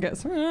before anyone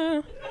gets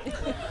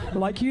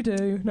like you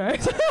do. No.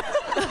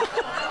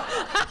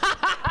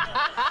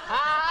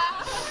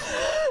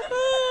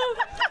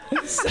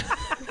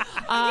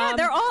 Yeah,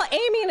 they're all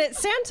aiming at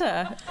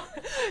Santa.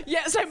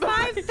 Yeah, so $5,000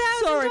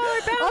 Sorry.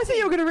 bounty. I think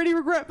you're going to really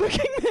regret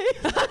booking me.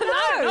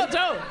 No,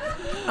 don't.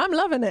 I'm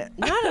loving it.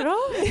 Not at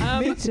all.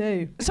 Me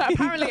too. So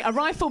apparently a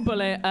rifle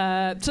bullet.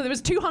 So there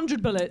was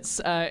 200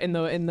 bullets in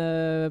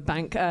the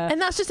bank.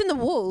 And that's just in the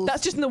walls.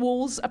 That's just in the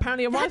walls.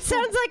 Apparently a That rifle.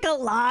 sounds like a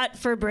lot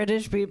for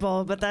British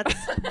people, but that's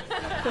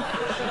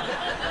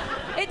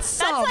It's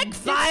like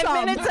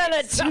 5 minutes on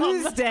a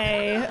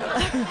Tuesday.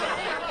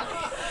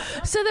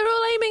 So they're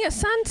all aiming at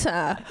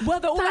Santa. Well,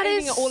 they're all That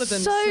aiming is at all of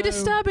them. so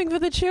disturbing for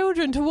the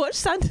children to watch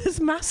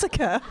Santa's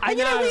massacre. I And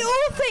you know, we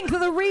all think that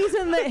the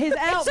reason that his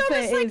It's outfit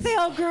almost like is... they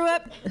all grew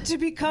up to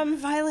become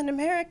violent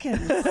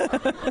Americans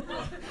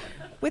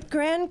with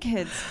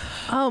grandkids.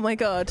 Oh my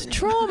God,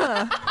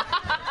 trauma.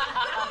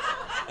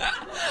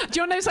 Do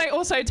you want to know something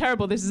also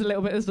terrible? This is a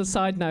little bit of a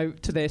side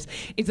note to this.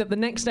 Is that the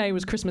next day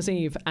was Christmas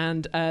Eve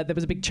and there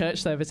was a big church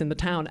service in the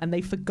town and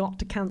they forgot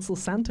to cancel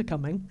Santa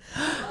coming.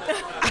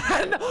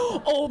 And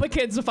all the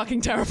kids are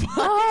fucking terrified.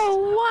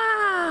 Oh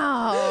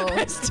wow.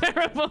 It's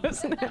terrible,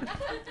 isn't it?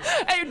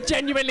 It's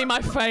genuinely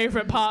my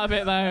favourite part of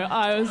it, though.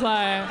 I was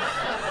like,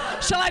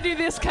 shall I do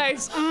this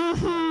case?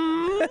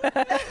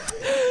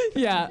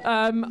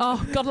 Yeah.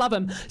 Oh, God love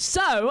them.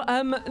 So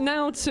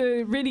now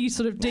to really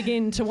sort of dig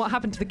into what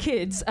happened to the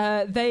kids,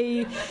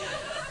 they...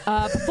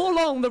 before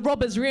long, the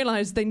robbers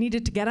realised they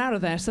needed to get out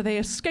of there, so they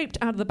escaped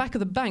out of the back of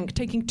the bank,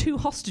 taking 2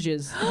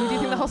 hostages. Who do you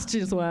think the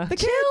hostages were? The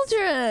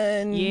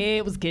children. Yeah,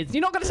 it was kids.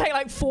 You're not going to take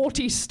like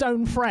 40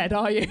 stone Fred,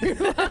 are you?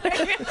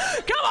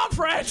 Come on,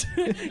 Fred!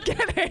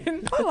 Get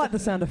in! I like the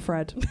sound of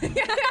Fred.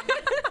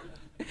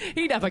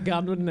 He'd have a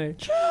gun, wouldn't he?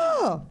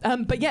 Sure.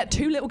 But yeah,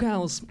 2 little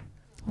girls.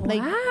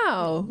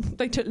 Wow.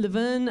 They took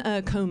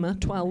Laverne Comer,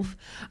 12,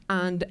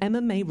 and Emma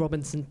May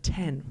Robinson,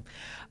 10.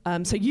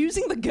 So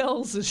using the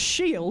girls as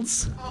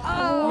shields.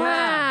 Oh,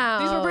 wow.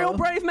 These Those were real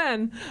brave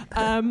men.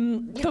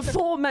 The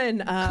 4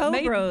 men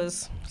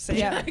Cobras.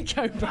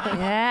 Cobra.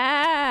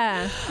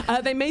 Yeah.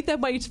 They made their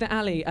way to the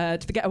alley,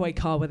 to the getaway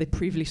car where they'd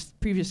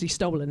previously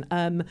stolen.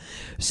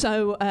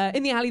 So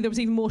in the alley there was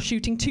even more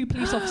shooting. 2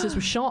 police officers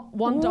were shot.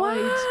 One died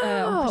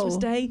on Christmas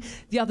Day.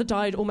 The other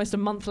died almost a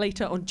month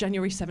later on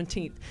January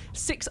 17th.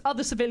 6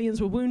 other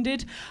civilians were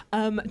wounded.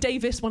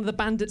 Davis, one of the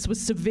bandits,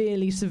 was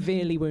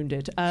severely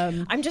wounded.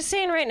 I'm just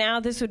saying right now,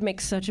 this would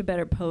make such a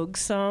better Pogue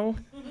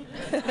song.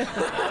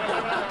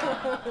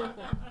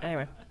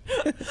 Anyway.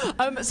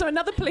 So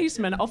another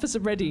policeman, Officer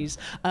Reddies,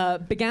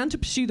 began to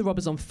pursue the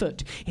robbers on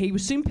foot. He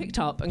was soon picked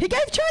up. And he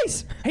gave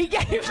chase! He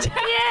gave chase! Yay!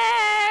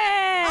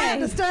 I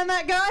understand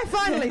that guy.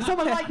 Finally,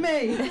 someone like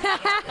me.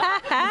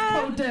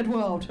 Cold dead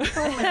world.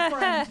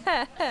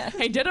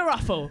 He did a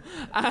ruffle.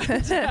 And,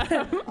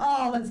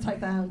 let's take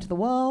that out into the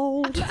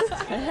world.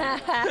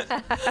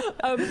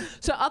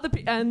 So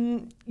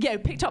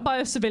picked up by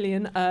a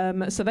civilian.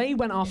 So they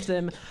went after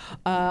them.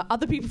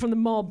 Other people from the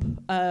mob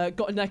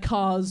got in their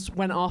cars,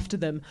 went after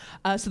them.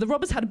 So the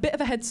robbers had a bit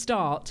of a head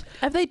start.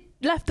 Have they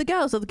left the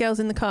girls or the girls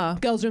in the car?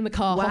 Girls are in the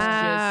car. Wow.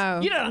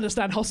 Hostages. You don't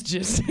understand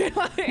hostages.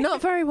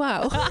 Not very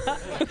well.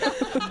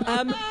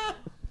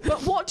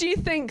 But what do you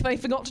think they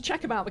forgot to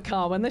check about the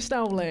car when they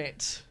stole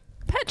it?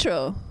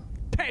 Petrol.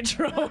 I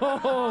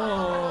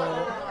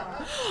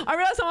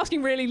realise I'm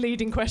asking really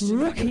leading questions.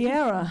 Rookie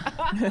era.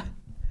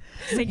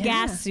 Say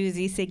gas,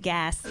 Susie. Say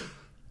gas.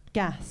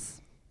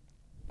 Gas.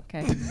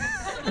 Okay.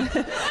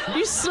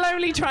 You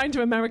slowly trying to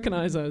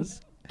Americanise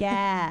us.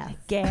 Gas.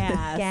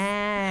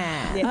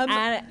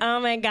 Oh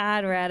my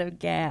God, we're out of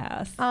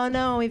gas. Oh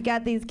no, we've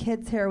got these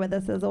kids here with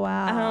us as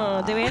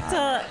well. Oh, do we have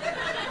to?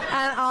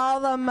 And all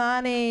the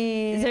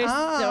money. There's so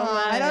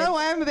much. I don't know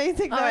why I'm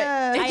basing this. But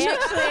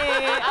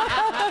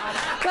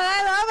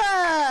I love it.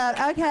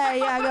 Okay,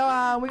 yeah, go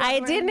on.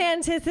 I didn't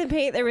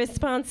anticipate the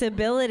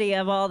responsibility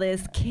of all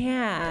this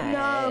cash.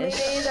 No, me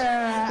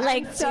neither.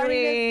 Like, do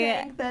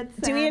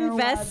we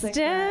invest it?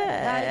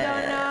 I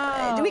don't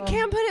know. We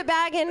can't put it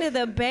back into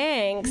the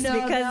banks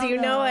because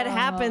you know what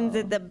happens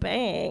at the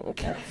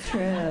bank. That's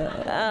true.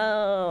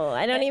 Oh,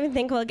 I don't even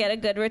think we'll get a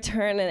good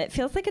return, and it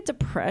feels like a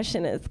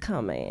depression is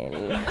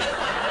coming.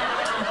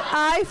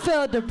 I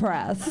feel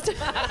depressed.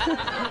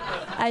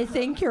 I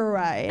think you're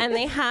right. And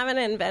they haven't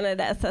invented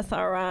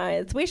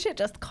SSRIs. We should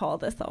just call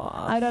this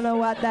off. I don't know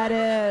what that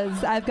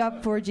is. I've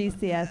got 4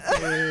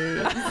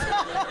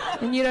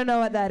 GCSEs. And you don't know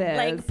what that is.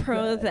 Like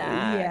Prozac.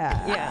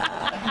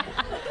 Yeah.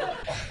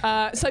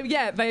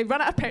 They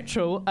run out of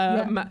petrol.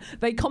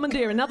 They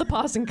commandeer another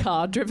passing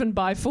car driven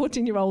by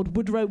 14-year-old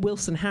Woodrow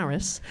Wilson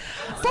Harris.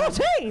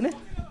 14?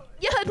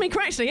 You heard me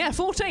correctly,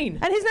 14.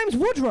 And his name's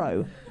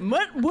Woodrow.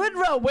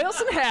 Woodrow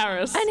Wilson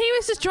Harris. And he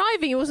was just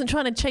driving, he wasn't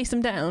trying to chase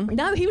them down.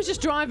 No, he was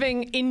just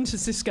driving into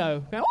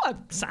Cisco. Oh,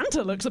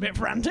 Santa looks a bit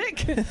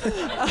frantic.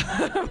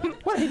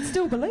 Well, he'd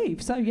still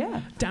believe, so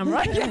yeah. Damn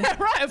right,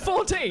 at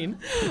 14.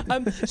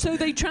 So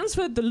they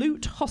transferred the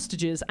loot,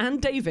 hostages,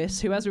 and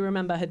Davis, who, as we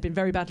remember, had been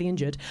very badly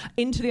injured,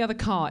 into the other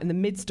car in the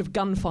midst of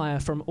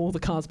gunfire from all the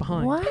cars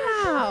behind.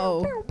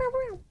 Wow.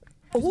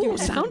 Oh,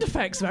 sound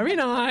effects, very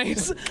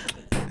nice.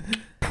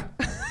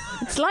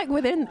 It's like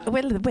with that.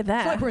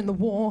 It's like we're in the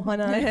war, I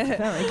know.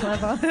 Very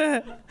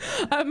clever.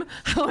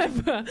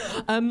 However,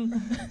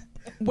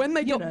 when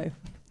they got...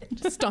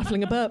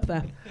 Stifling a burp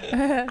there.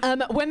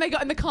 When they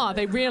got in the car,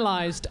 they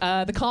realised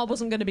the car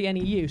wasn't going to be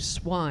any use.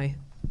 Why?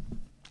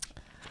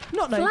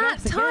 Flat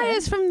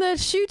tyres from the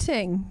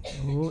shooting.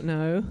 Oh,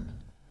 no.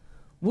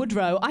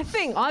 Woodrow. I've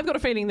got a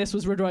feeling this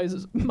was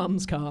Woodrow's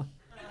mum's car.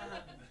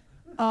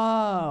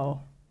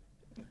 Oh.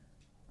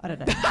 I don't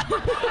know.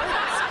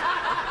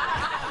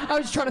 I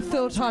was trying to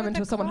fill time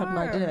until someone had an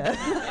idea.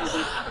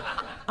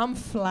 I'm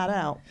flat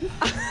out.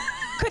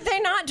 Could they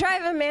not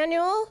drive a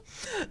manual?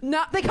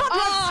 No, they can't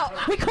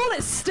drive. We call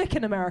it stick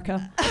in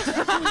America.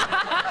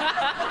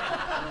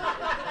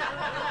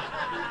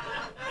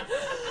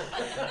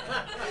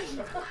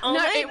 Oh no,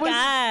 my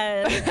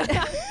God.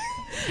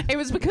 It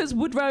was because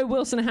Woodrow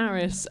Wilson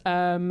Harris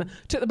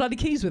took the bloody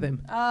keys with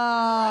him.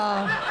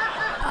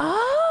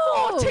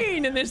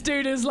 14, and this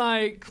dude is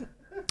like...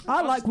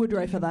 I like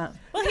Woodrow for that.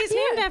 Well, he's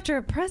named after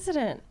a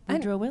president,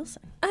 Woodrow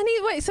Wilson. And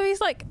so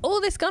he's like,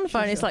 all this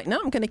gunfire, and he's like, no,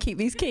 I'm going to keep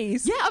these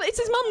keys. Yeah, it's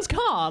his mum's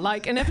car,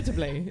 like,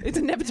 inevitably. It's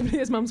inevitably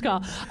his mum's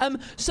car.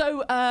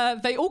 So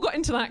they all got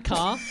into that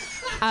car,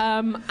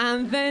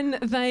 and then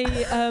they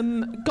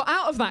got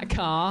out of that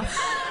car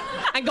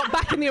and got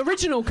back in the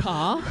original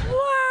car.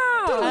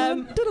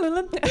 Wow.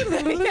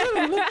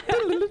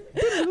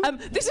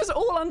 This is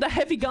all under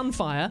heavy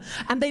gunfire,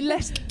 and they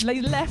left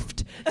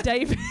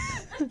Davis.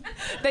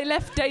 They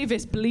left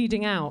Davis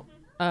bleeding out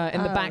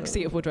in the back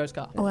seat of Woodrow's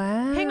car.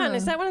 Wow. Hang on,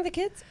 is that one of the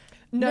kids?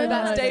 No,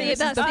 that's Davis.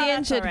 That's the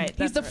injured. Right,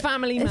 he's the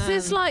family man. This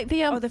is like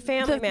the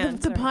family man.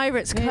 The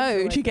pirate's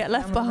code. You get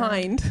left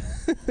behind.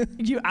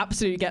 You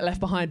absolutely get left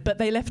behind. But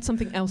they left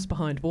something else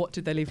behind. What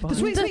did they leave behind? The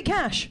sweet, sweet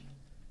cash.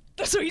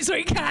 The sweet,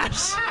 sweet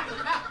cash.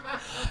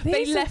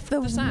 They left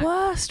the sack.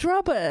 worst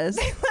robbers.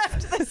 They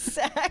left the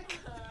sack.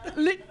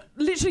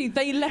 literally,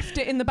 they left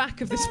it in the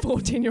back of this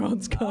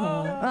 14-year-old's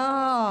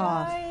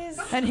car.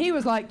 And he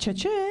was like,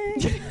 cha-ching.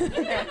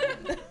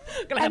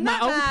 And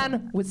that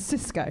man was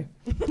Cisco.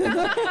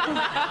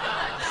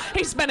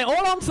 He spent it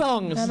all on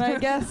thongs. And I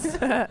guess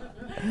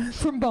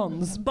from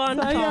Bonds.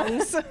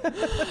 Bonds.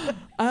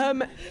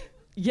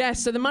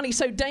 So the money.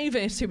 So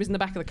Davis, who was in the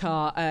back of the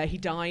car, he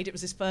died. It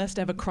was his first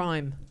ever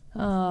crime.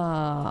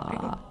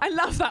 I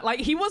love that. Like,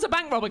 he was a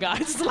bank robber,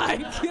 guys.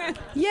 Like,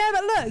 yeah,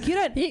 but look, you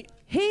don't.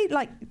 He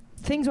like,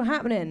 things were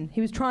happening.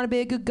 He was trying to be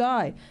a good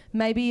guy.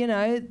 Maybe, you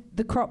know,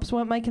 the crops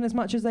weren't making as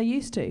much as they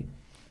used to.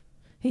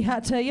 He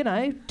had to, you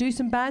know, do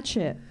some bad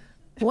shit.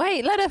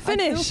 Wait, let her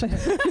finish.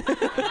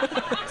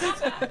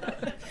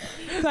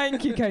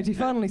 Thank you, Katie.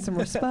 Finally, some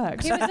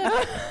respect. We've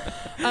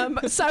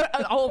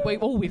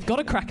got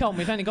to crack on.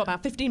 We've only got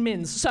about 15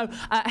 minutes. So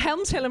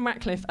Helms Hill and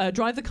Ratcliffe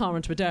drive the car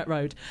onto a dirt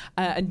road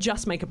and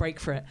just make a break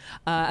for it.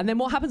 And then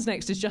what happens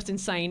next is just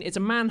insane. It's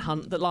a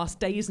manhunt that lasts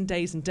days and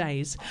days and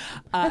days.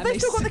 Have they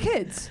still got the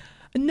kids?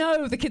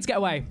 No, the kids get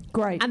away.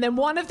 Great. And then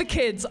one of the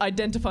kids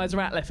identifies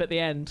Ratcliffe at the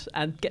end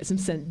and gets him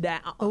sent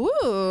down.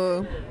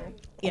 Ooh.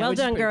 Yeah, well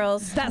done,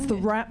 girls. That's the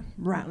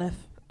Ratcliffe.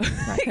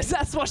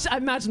 That's what I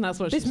imagine. That's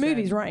what this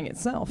movie's writing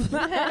itself.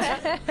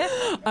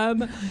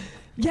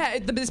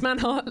 This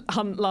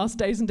manhunt lasts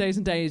days and days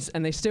and days,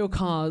 and they steal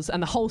cars,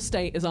 and the whole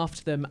state is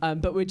after them.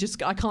 But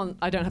I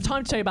don't have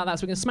time to tell you about that,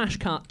 so we're going to smash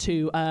cut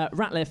to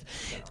Ratcliffe.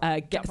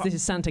 This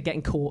is Santa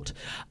getting caught.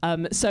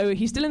 So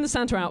he's still in the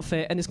Santa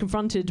outfit and is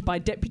confronted by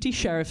Deputy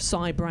Sheriff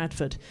Cy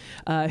Bradford,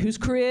 whose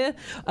career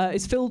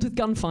is filled with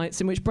gunfights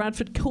in which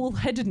Bradford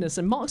cool-headedness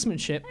and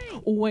marksmanship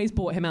always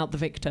brought him out the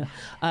victor.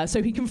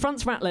 So he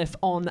confronts Ratcliffe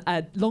on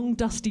a long,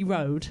 dusty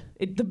road.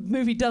 The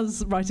movie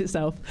does write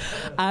itself.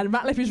 And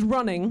Ratcliffe is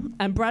running,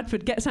 and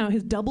Bradford gets out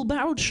his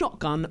double-barreled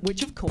shotgun,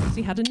 which, of course,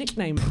 he had a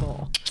nickname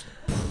for.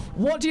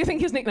 What do you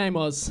think his nickname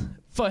was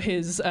for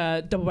his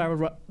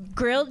double-barreled...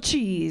 Grilled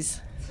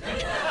cheese.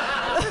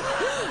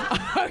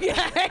 Okay.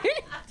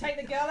 Take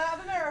the girl out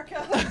of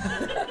America.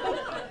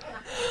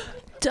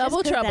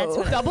 Double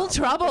trouble. Double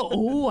trouble.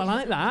 Oh, I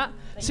like that.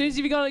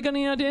 Susie, have you got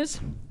any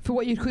ideas? For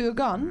what you'd call your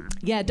gun?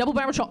 Yeah,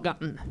 double-barrel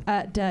shotgun.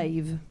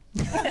 Dave.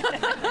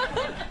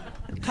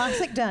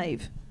 Classic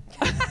Dave.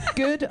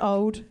 Good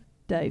old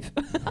Dave.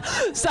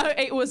 So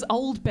it was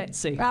Old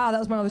Betsy. That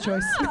was my other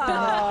choice. You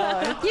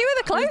were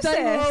the closest.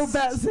 Dave or Old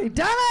Betsy.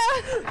 Damn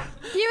it!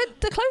 You were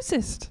the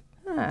closest.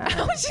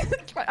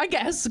 I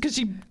guess, because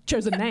she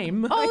chose a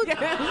name. Oh,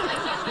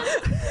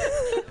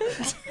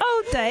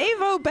 Dave,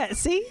 oh,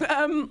 Betsy.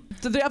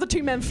 So the other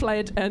two men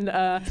fled, and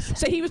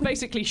so he was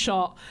basically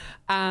shot,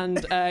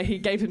 and he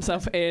gave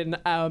himself in,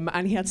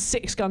 and he had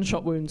 6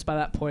 gunshot wounds by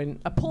that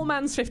point. A poor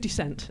man's 50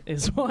 Cent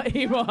is what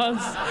he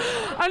was.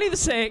 Only the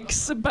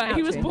 6, but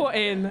he was brought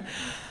in.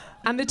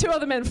 And the 2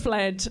 other men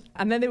fled,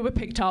 and then they were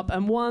picked up,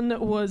 and one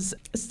was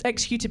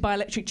executed by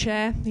electric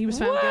chair. He was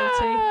found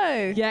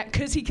guilty. Yeah,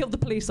 because he killed the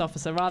police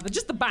officer rather.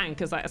 Just the bank,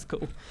 because that's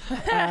cool.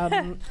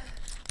 And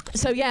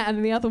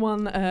then the other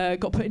one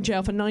got put in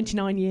jail for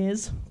 99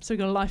 years, so he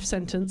got a life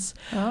sentence.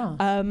 Oh.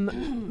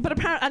 But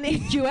apparently...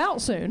 And due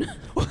out soon.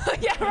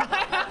 Yeah,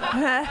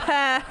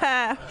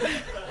 right.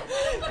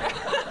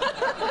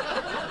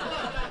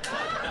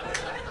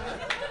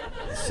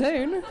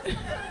 Soon.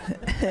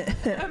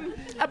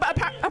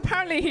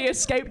 Apparently he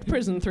escaped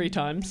prison 3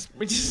 times,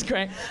 which is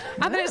great.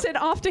 And then it said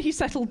after he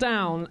settled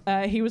down,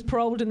 he was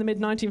paroled in the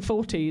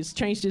mid-1940s,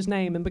 changed his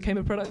name and became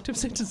a productive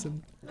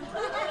citizen.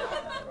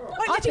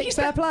 I think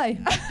fair play.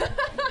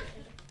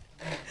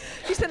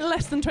 He spent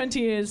less than 20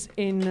 years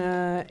in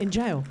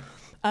jail.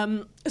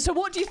 So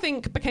what do you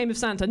think became of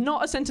Santa?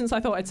 Not a sentence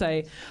I thought I'd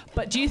say,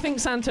 but do you think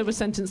Santa was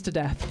sentenced to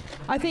death?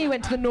 I think he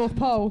went to the North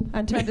Pole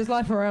and turned his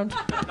life around.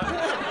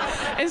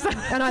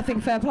 And I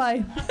think fair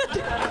play.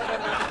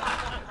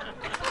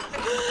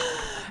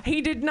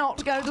 He did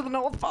not go to the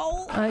North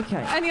Pole.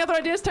 Okay. Any other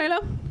ideas, Taylor?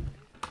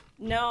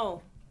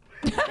 No.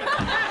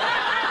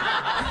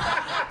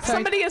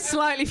 Somebody is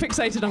slightly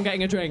fixated on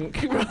getting a drink.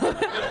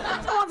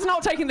 Someone's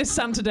not taking this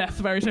Santa death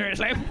very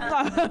seriously.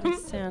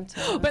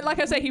 Santa. But like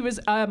I say, he was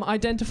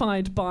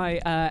identified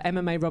by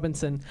MMA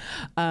Robinson.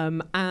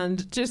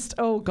 And just,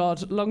 oh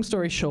God, long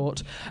story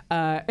short,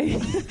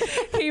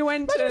 he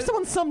went... Imagine if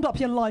someone summed up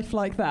your life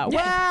like that.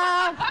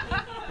 Yeah.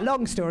 Well,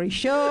 long story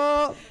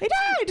short, he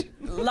died.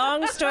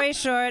 Long story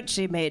short,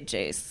 she made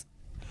Jace.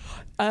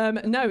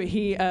 No,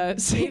 he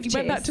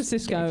went back to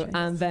Cisco,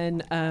 and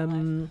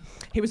then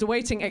he was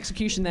awaiting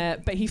execution there,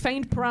 but he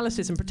feigned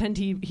paralysis and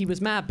pretended he was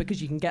mad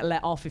because you can get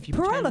let off if you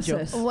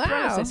paralysis. Wow.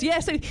 Paralysis. Yeah,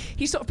 so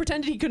he sort of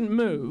pretended he couldn't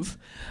move,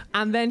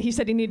 and then he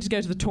said he needed to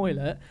go to the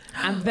toilet,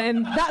 and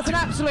then that's an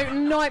absolute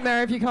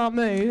nightmare if you can't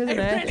move, isn't it?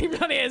 It really,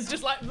 really is,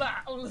 just like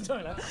that on the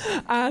toilet.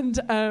 And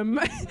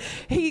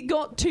he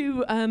got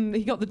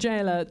the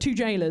jailer, 2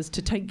 jailers,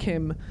 to take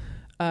him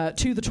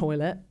to the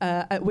toilet.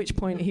 At which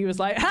point he was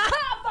like, "Ha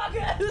ha,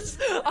 fuckers!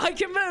 I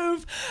can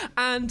move!"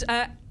 And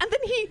then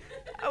he,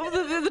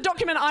 the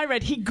document I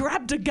read, he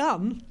grabbed a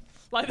gun,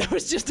 like there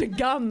was just a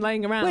gun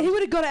laying around. Well, he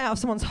would have got it out of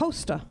someone's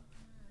holster.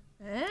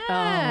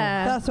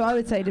 That's what I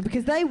would say,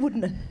 because they would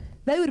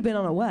have been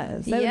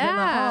unawares. They would have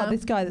been like,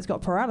 this guy that's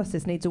got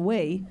paralysis needs a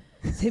wee.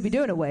 So he'd be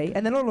doing a wee,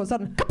 and then all of a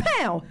sudden,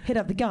 kapow! He'd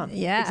have the gun.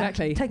 Yeah.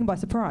 Exactly. Taken by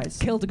surprise.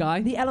 Killed a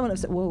guy. The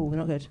element of whoa,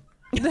 not good.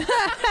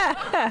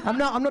 I'm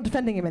not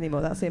defending him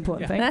anymore. That's the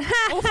important thing.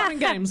 All fun and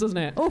games, isn't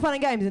it? All fun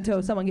and games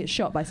until someone gets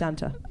shot by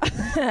Santa.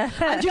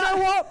 And you know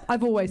what?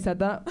 I've always said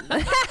that.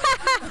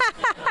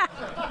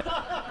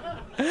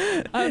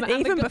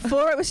 Even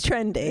before it was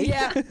trendy.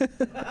 Yeah.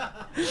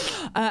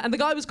 And the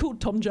guy was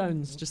called Tom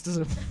Jones, just as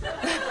a...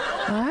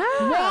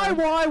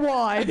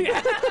 Why?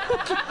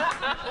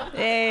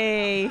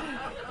 Hey.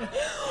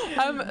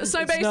 So It's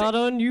basically... not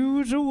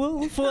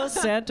unusual for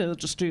Santa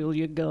to steal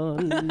your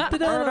gun.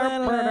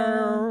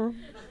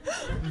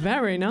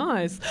 Very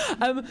nice.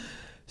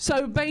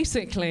 So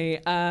basically,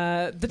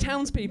 the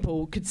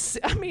townspeople could see,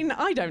 I mean,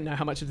 I don't know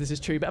how much of this is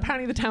true, but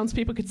apparently the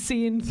townspeople could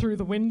see in through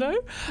the window.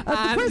 Of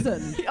the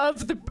prison?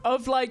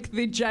 Of like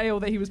the jail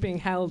that he was being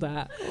held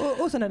at.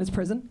 Also known as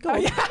prison. Go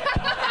on.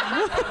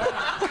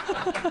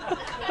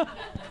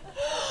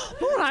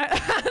 All right.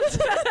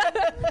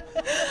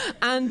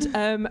 And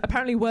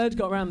apparently word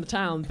got around the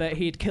town that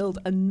he'd killed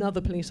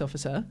another police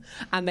officer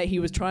and that he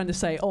was trying to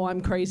say, oh,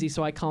 I'm crazy,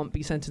 so I can't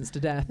be sentenced to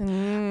death.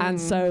 And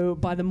so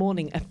by the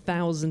morning,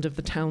 1,000 of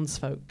the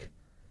townsfolk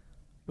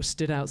were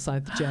stood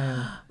outside the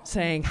jail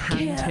saying,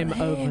 hand him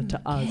over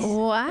to us.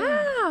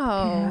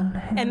 Wow.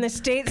 And the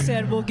state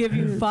said, we'll give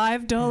you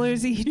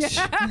 $5 each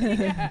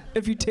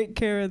if you take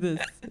care of this.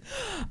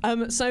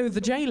 So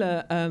the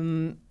jailer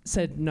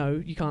said,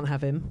 no, you can't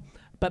have him.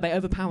 But they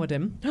overpowered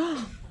him.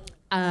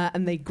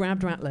 And they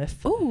grabbed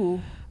Ratliff.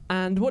 Ooh.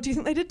 And what do you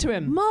think they did to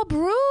him? Mob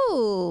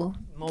rule.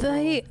 Mob Did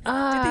they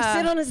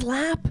sit on his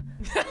lap?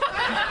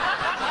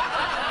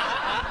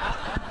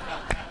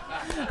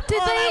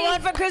 All I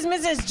want for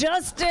Christmas is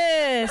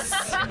justice.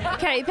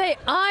 Okay,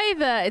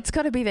 it's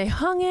got to be they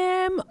hung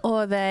him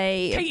or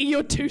they... Katie,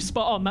 you're too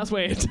spot on. That's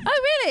weird.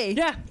 Oh, really?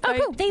 Yeah. Oh,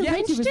 cool. They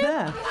lynched him.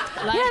 Yeah,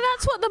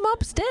 that's what the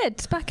mobs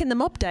did back in the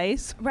mob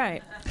days.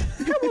 Right.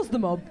 How was the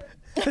mob?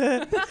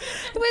 There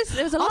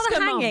was a lot of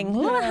hanging. A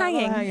lot of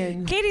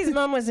hanging. Katie's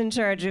mum was in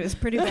charge. It was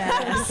pretty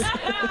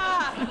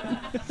bad.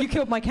 You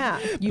killed my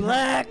cat.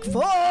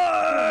 Blackford!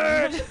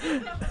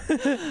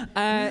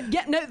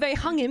 They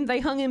hung him. They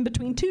hung him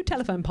between two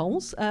telephone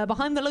poles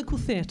behind the local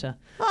theatre.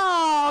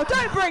 Oh,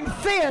 don't bring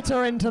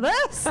theatre into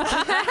this. Oh,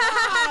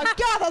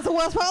 God, that's the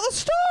worst part of the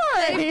story.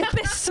 They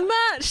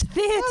besmirched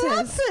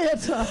theatres.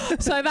 Theatre.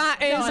 So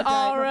that is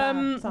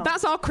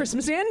that's our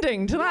Christmassy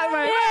ending to that.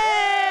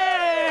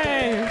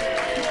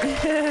 Yay!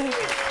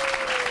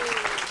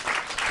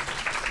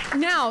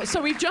 Now,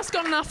 so we've just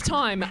got enough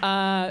time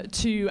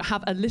to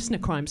have a listener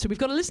crime. So we've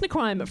got a listener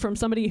crime from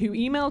somebody who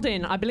emailed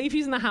in. I believe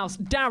he's in the house.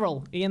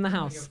 Daryl, are you in the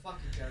house?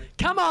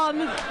 Come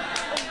on.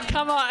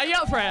 Come on. Are you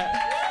up for it?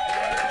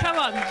 Come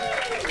on.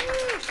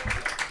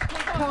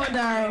 Come on,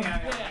 Daryl.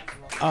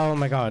 Oh,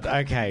 my God.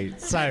 Okay.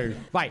 So,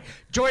 right.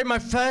 During my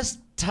first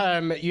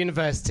term at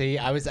university,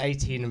 I was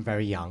 18 and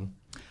very young.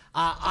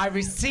 I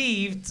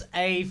received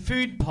a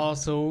food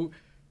parcel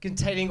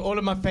containing all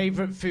of my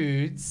favourite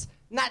foods.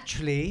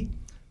 Naturally,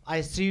 I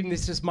assumed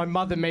this was my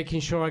mother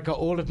making sure I got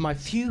all of my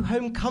few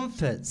home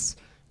comforts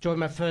during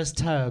my first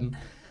term.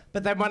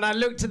 But then when I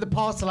looked at the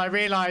parcel, I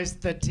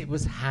realised that it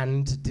was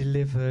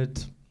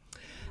hand-delivered.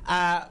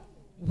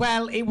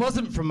 Well, it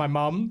wasn't from my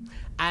mum,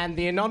 and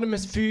the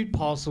anonymous food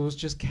parcels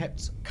just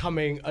kept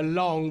coming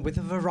along with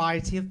a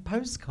variety of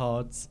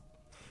postcards.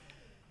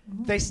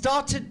 They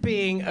started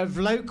being of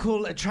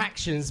local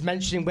attractions,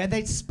 mentioning where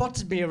they'd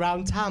spotted me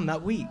around town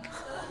that week.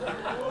 What?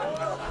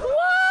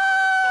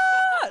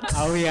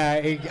 Oh,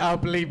 yeah.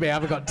 Believe me, I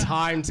haven't got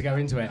time to go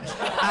into it.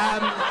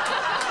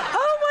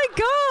 Oh, my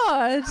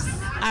God.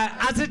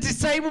 As a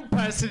disabled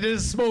person in a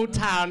small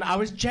town, I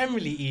was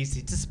generally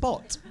easy to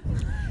spot.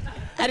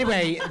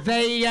 Anyway,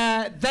 they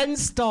then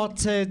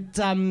started,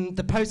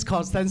 the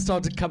postcards then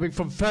started coming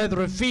from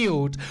further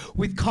afield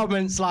with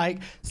comments like,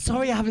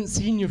 sorry I haven't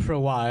seen you for a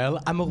while,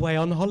 I'm away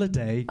on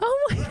holiday.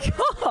 Oh my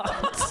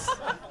God.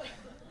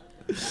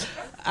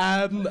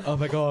 Oh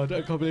my God,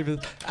 I can't believe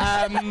it.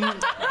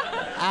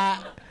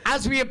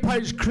 As we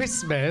approached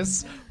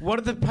Christmas, one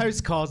of the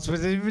postcards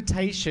was an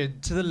invitation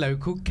to the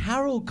local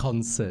carol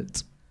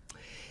concert.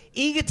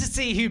 Eager to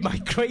see who my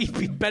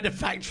creepy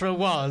benefactor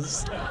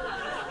was,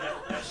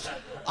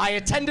 I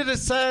attended a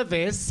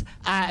service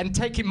and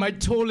taking my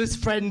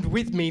tallest friend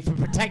with me for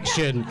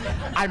protection.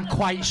 I'm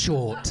quite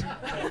short.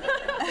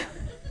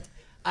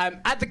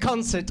 At the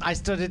concert, I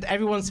studied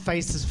everyone's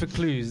faces for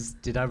clues.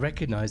 Did I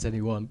recognise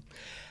anyone?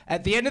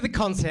 At the end of the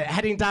concert,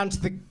 heading down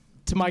to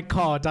my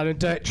car down a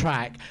dirt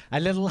track, a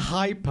little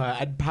hyper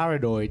and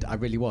paranoid, I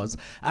really was,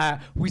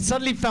 we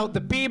suddenly felt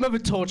the beam of a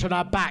torch on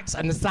our backs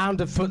and the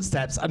sound of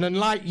footsteps, and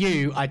unlike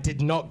you, I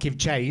did not give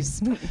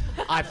chase.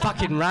 I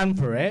fucking ran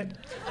for it.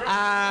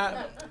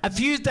 A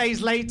few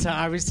days later,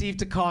 I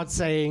received a card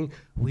saying,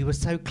 we were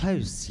so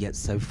close, yet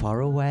so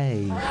far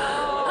away.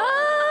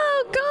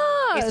 Oh,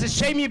 God. It's a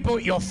shame you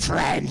brought your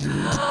friend.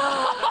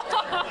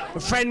 A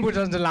friend was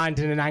underlined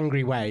in an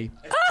angry way.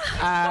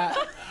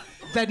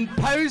 Then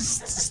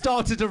posts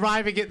started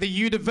arriving at the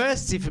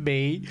university for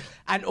me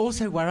and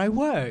also where I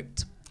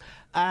worked.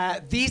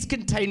 These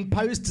contained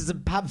posters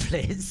and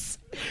pamphlets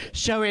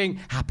showing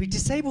happy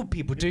disabled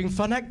people doing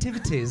fun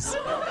activities.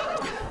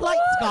 Like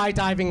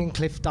skydiving and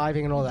cliff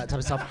diving and all that type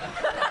of stuff.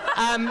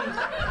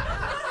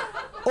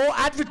 Or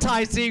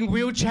advertising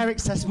wheelchair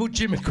accessible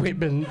gym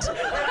equipment.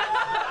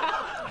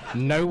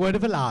 No word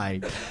of a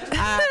lie.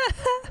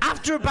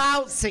 After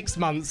about 6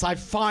 months, I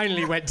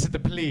finally went to the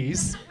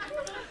police.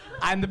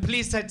 And the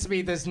police said to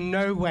me, there's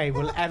no way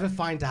we'll ever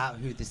find out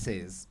who this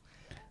is.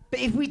 But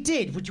if we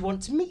did, would you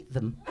want to meet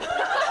them?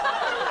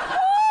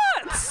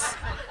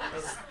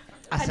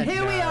 And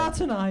here we are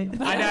tonight.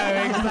 I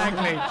know,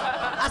 exactly.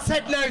 I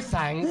said no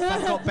thanks,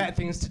 I've got better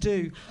things to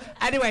do.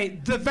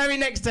 Anyway, the very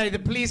next day, the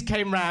police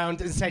came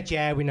round and said,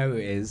 yeah, we know who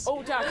it is.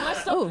 Oh, Dad, can I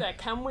stop there?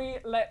 Can we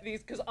let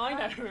these... Because I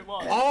know who it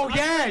was. Oh,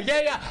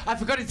 yeah. I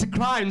forgot it's a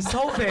crime.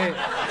 Solve it.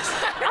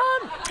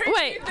 Who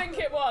do you think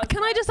it was?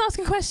 Can I just ask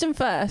a question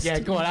first? Yeah,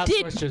 go on, ask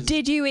questions.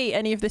 Did you eat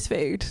any of this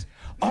food?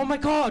 Oh my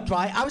God,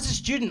 right? I was a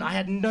student. I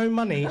had no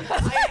money.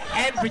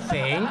 I ate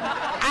everything.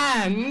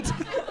 And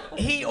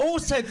he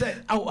also...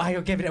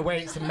 I'll give it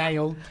away. It's a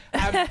male.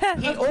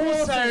 He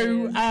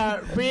also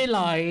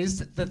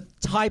realised the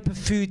type of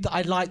food that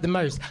I liked the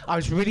most. I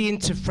was really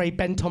into Fray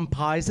Benton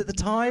pies at the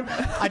time.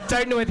 I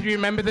don't know whether you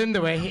remember them. They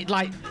were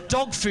like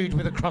dog food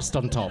with a crust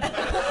on top.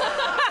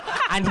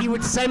 And he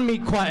would send me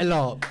quite a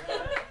lot.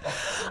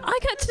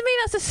 To me,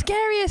 that's the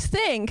scariest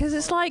thing, because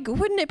it's like,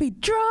 wouldn't it be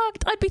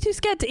drugged? I'd be too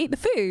scared to eat the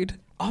food.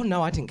 Oh,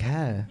 no, I didn't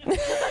care.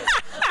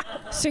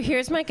 So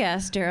here's my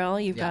guess,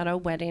 Daryl. You've got a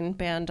wedding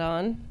band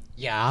on.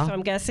 Yeah. So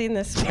I'm guessing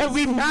this was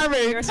we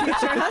married. your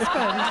future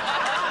husband.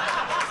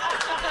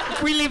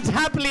 We lived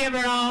happily ever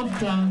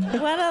after.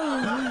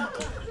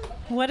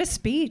 What a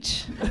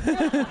speech.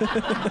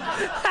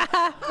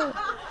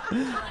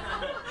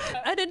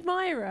 An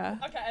admirer.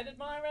 Okay, an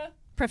admirer.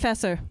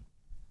 Professor.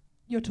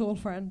 Your tall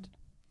friend.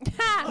 It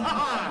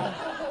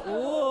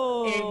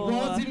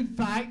was, in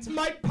fact,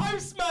 my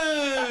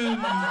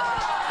postman!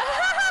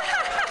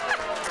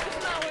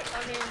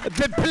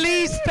 The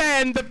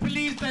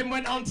police then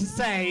went on to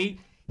say,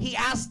 he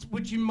asked,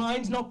 would you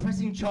mind not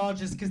pressing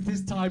charges because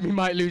this time he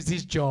might lose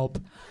his job.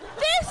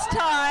 This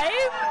time?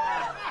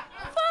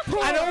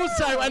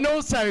 And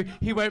also,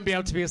 he won't be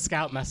able to be a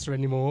scoutmaster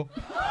anymore.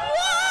 What?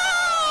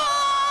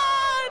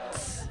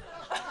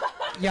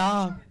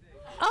 Yeah.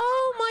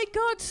 Oh my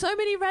God, so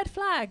many red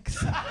flags.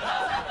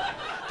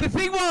 The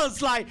thing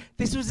was,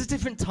 this was a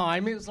different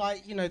time. It was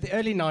the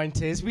early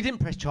 90s. We didn't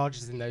press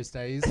charges in those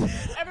days.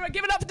 Everyone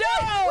give it up for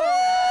Daryl!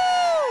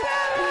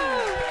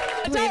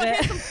 Daryl,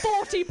 here's some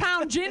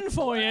 £40 gin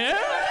for you.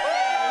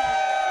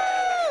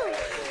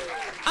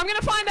 I'm going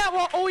to find out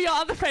what all your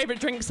other favourite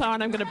drinks are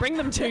and I'm going to bring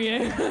them to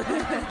you.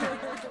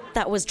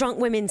 That was Drunk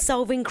Women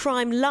Solving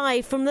Crime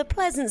live from the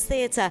Pleasance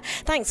Theatre.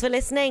 Thanks for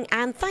listening,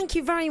 and thank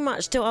you very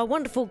much to our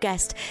wonderful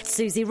guest,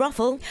 Susie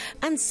Ruffle.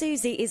 And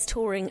Susie is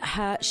touring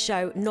her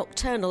show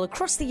Nocturnal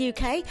across the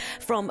UK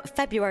from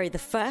February the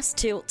 1st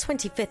till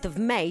 25th of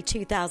May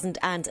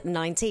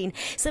 2019.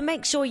 So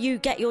make sure you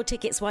get your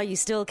tickets while you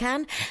still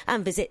can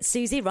and visit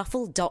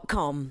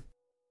susieruffle.com.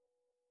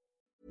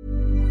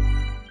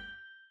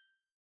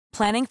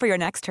 Planning for your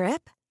next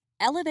trip?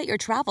 Elevate your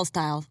travel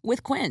style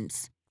with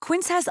Quince.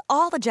 Quince has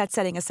all the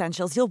jet-setting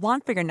essentials you'll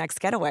want for your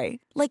next getaway,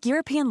 like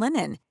European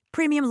linen,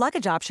 premium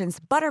luggage options,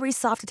 buttery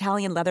soft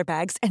Italian leather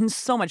bags, and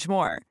so much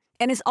more.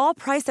 And is all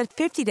priced at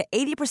 50 to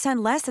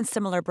 80% less than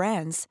similar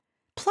brands.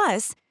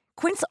 Plus,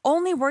 Quince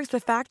only works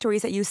with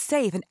factories that use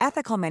safe and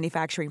ethical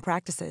manufacturing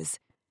practices.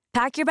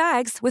 Pack your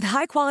bags with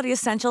high-quality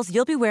essentials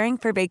you'll be wearing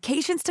for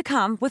vacations to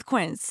come with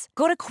Quince.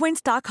 Go to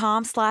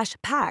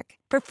quince.com/pack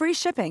for free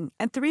shipping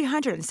and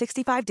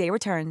 365-day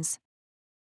returns.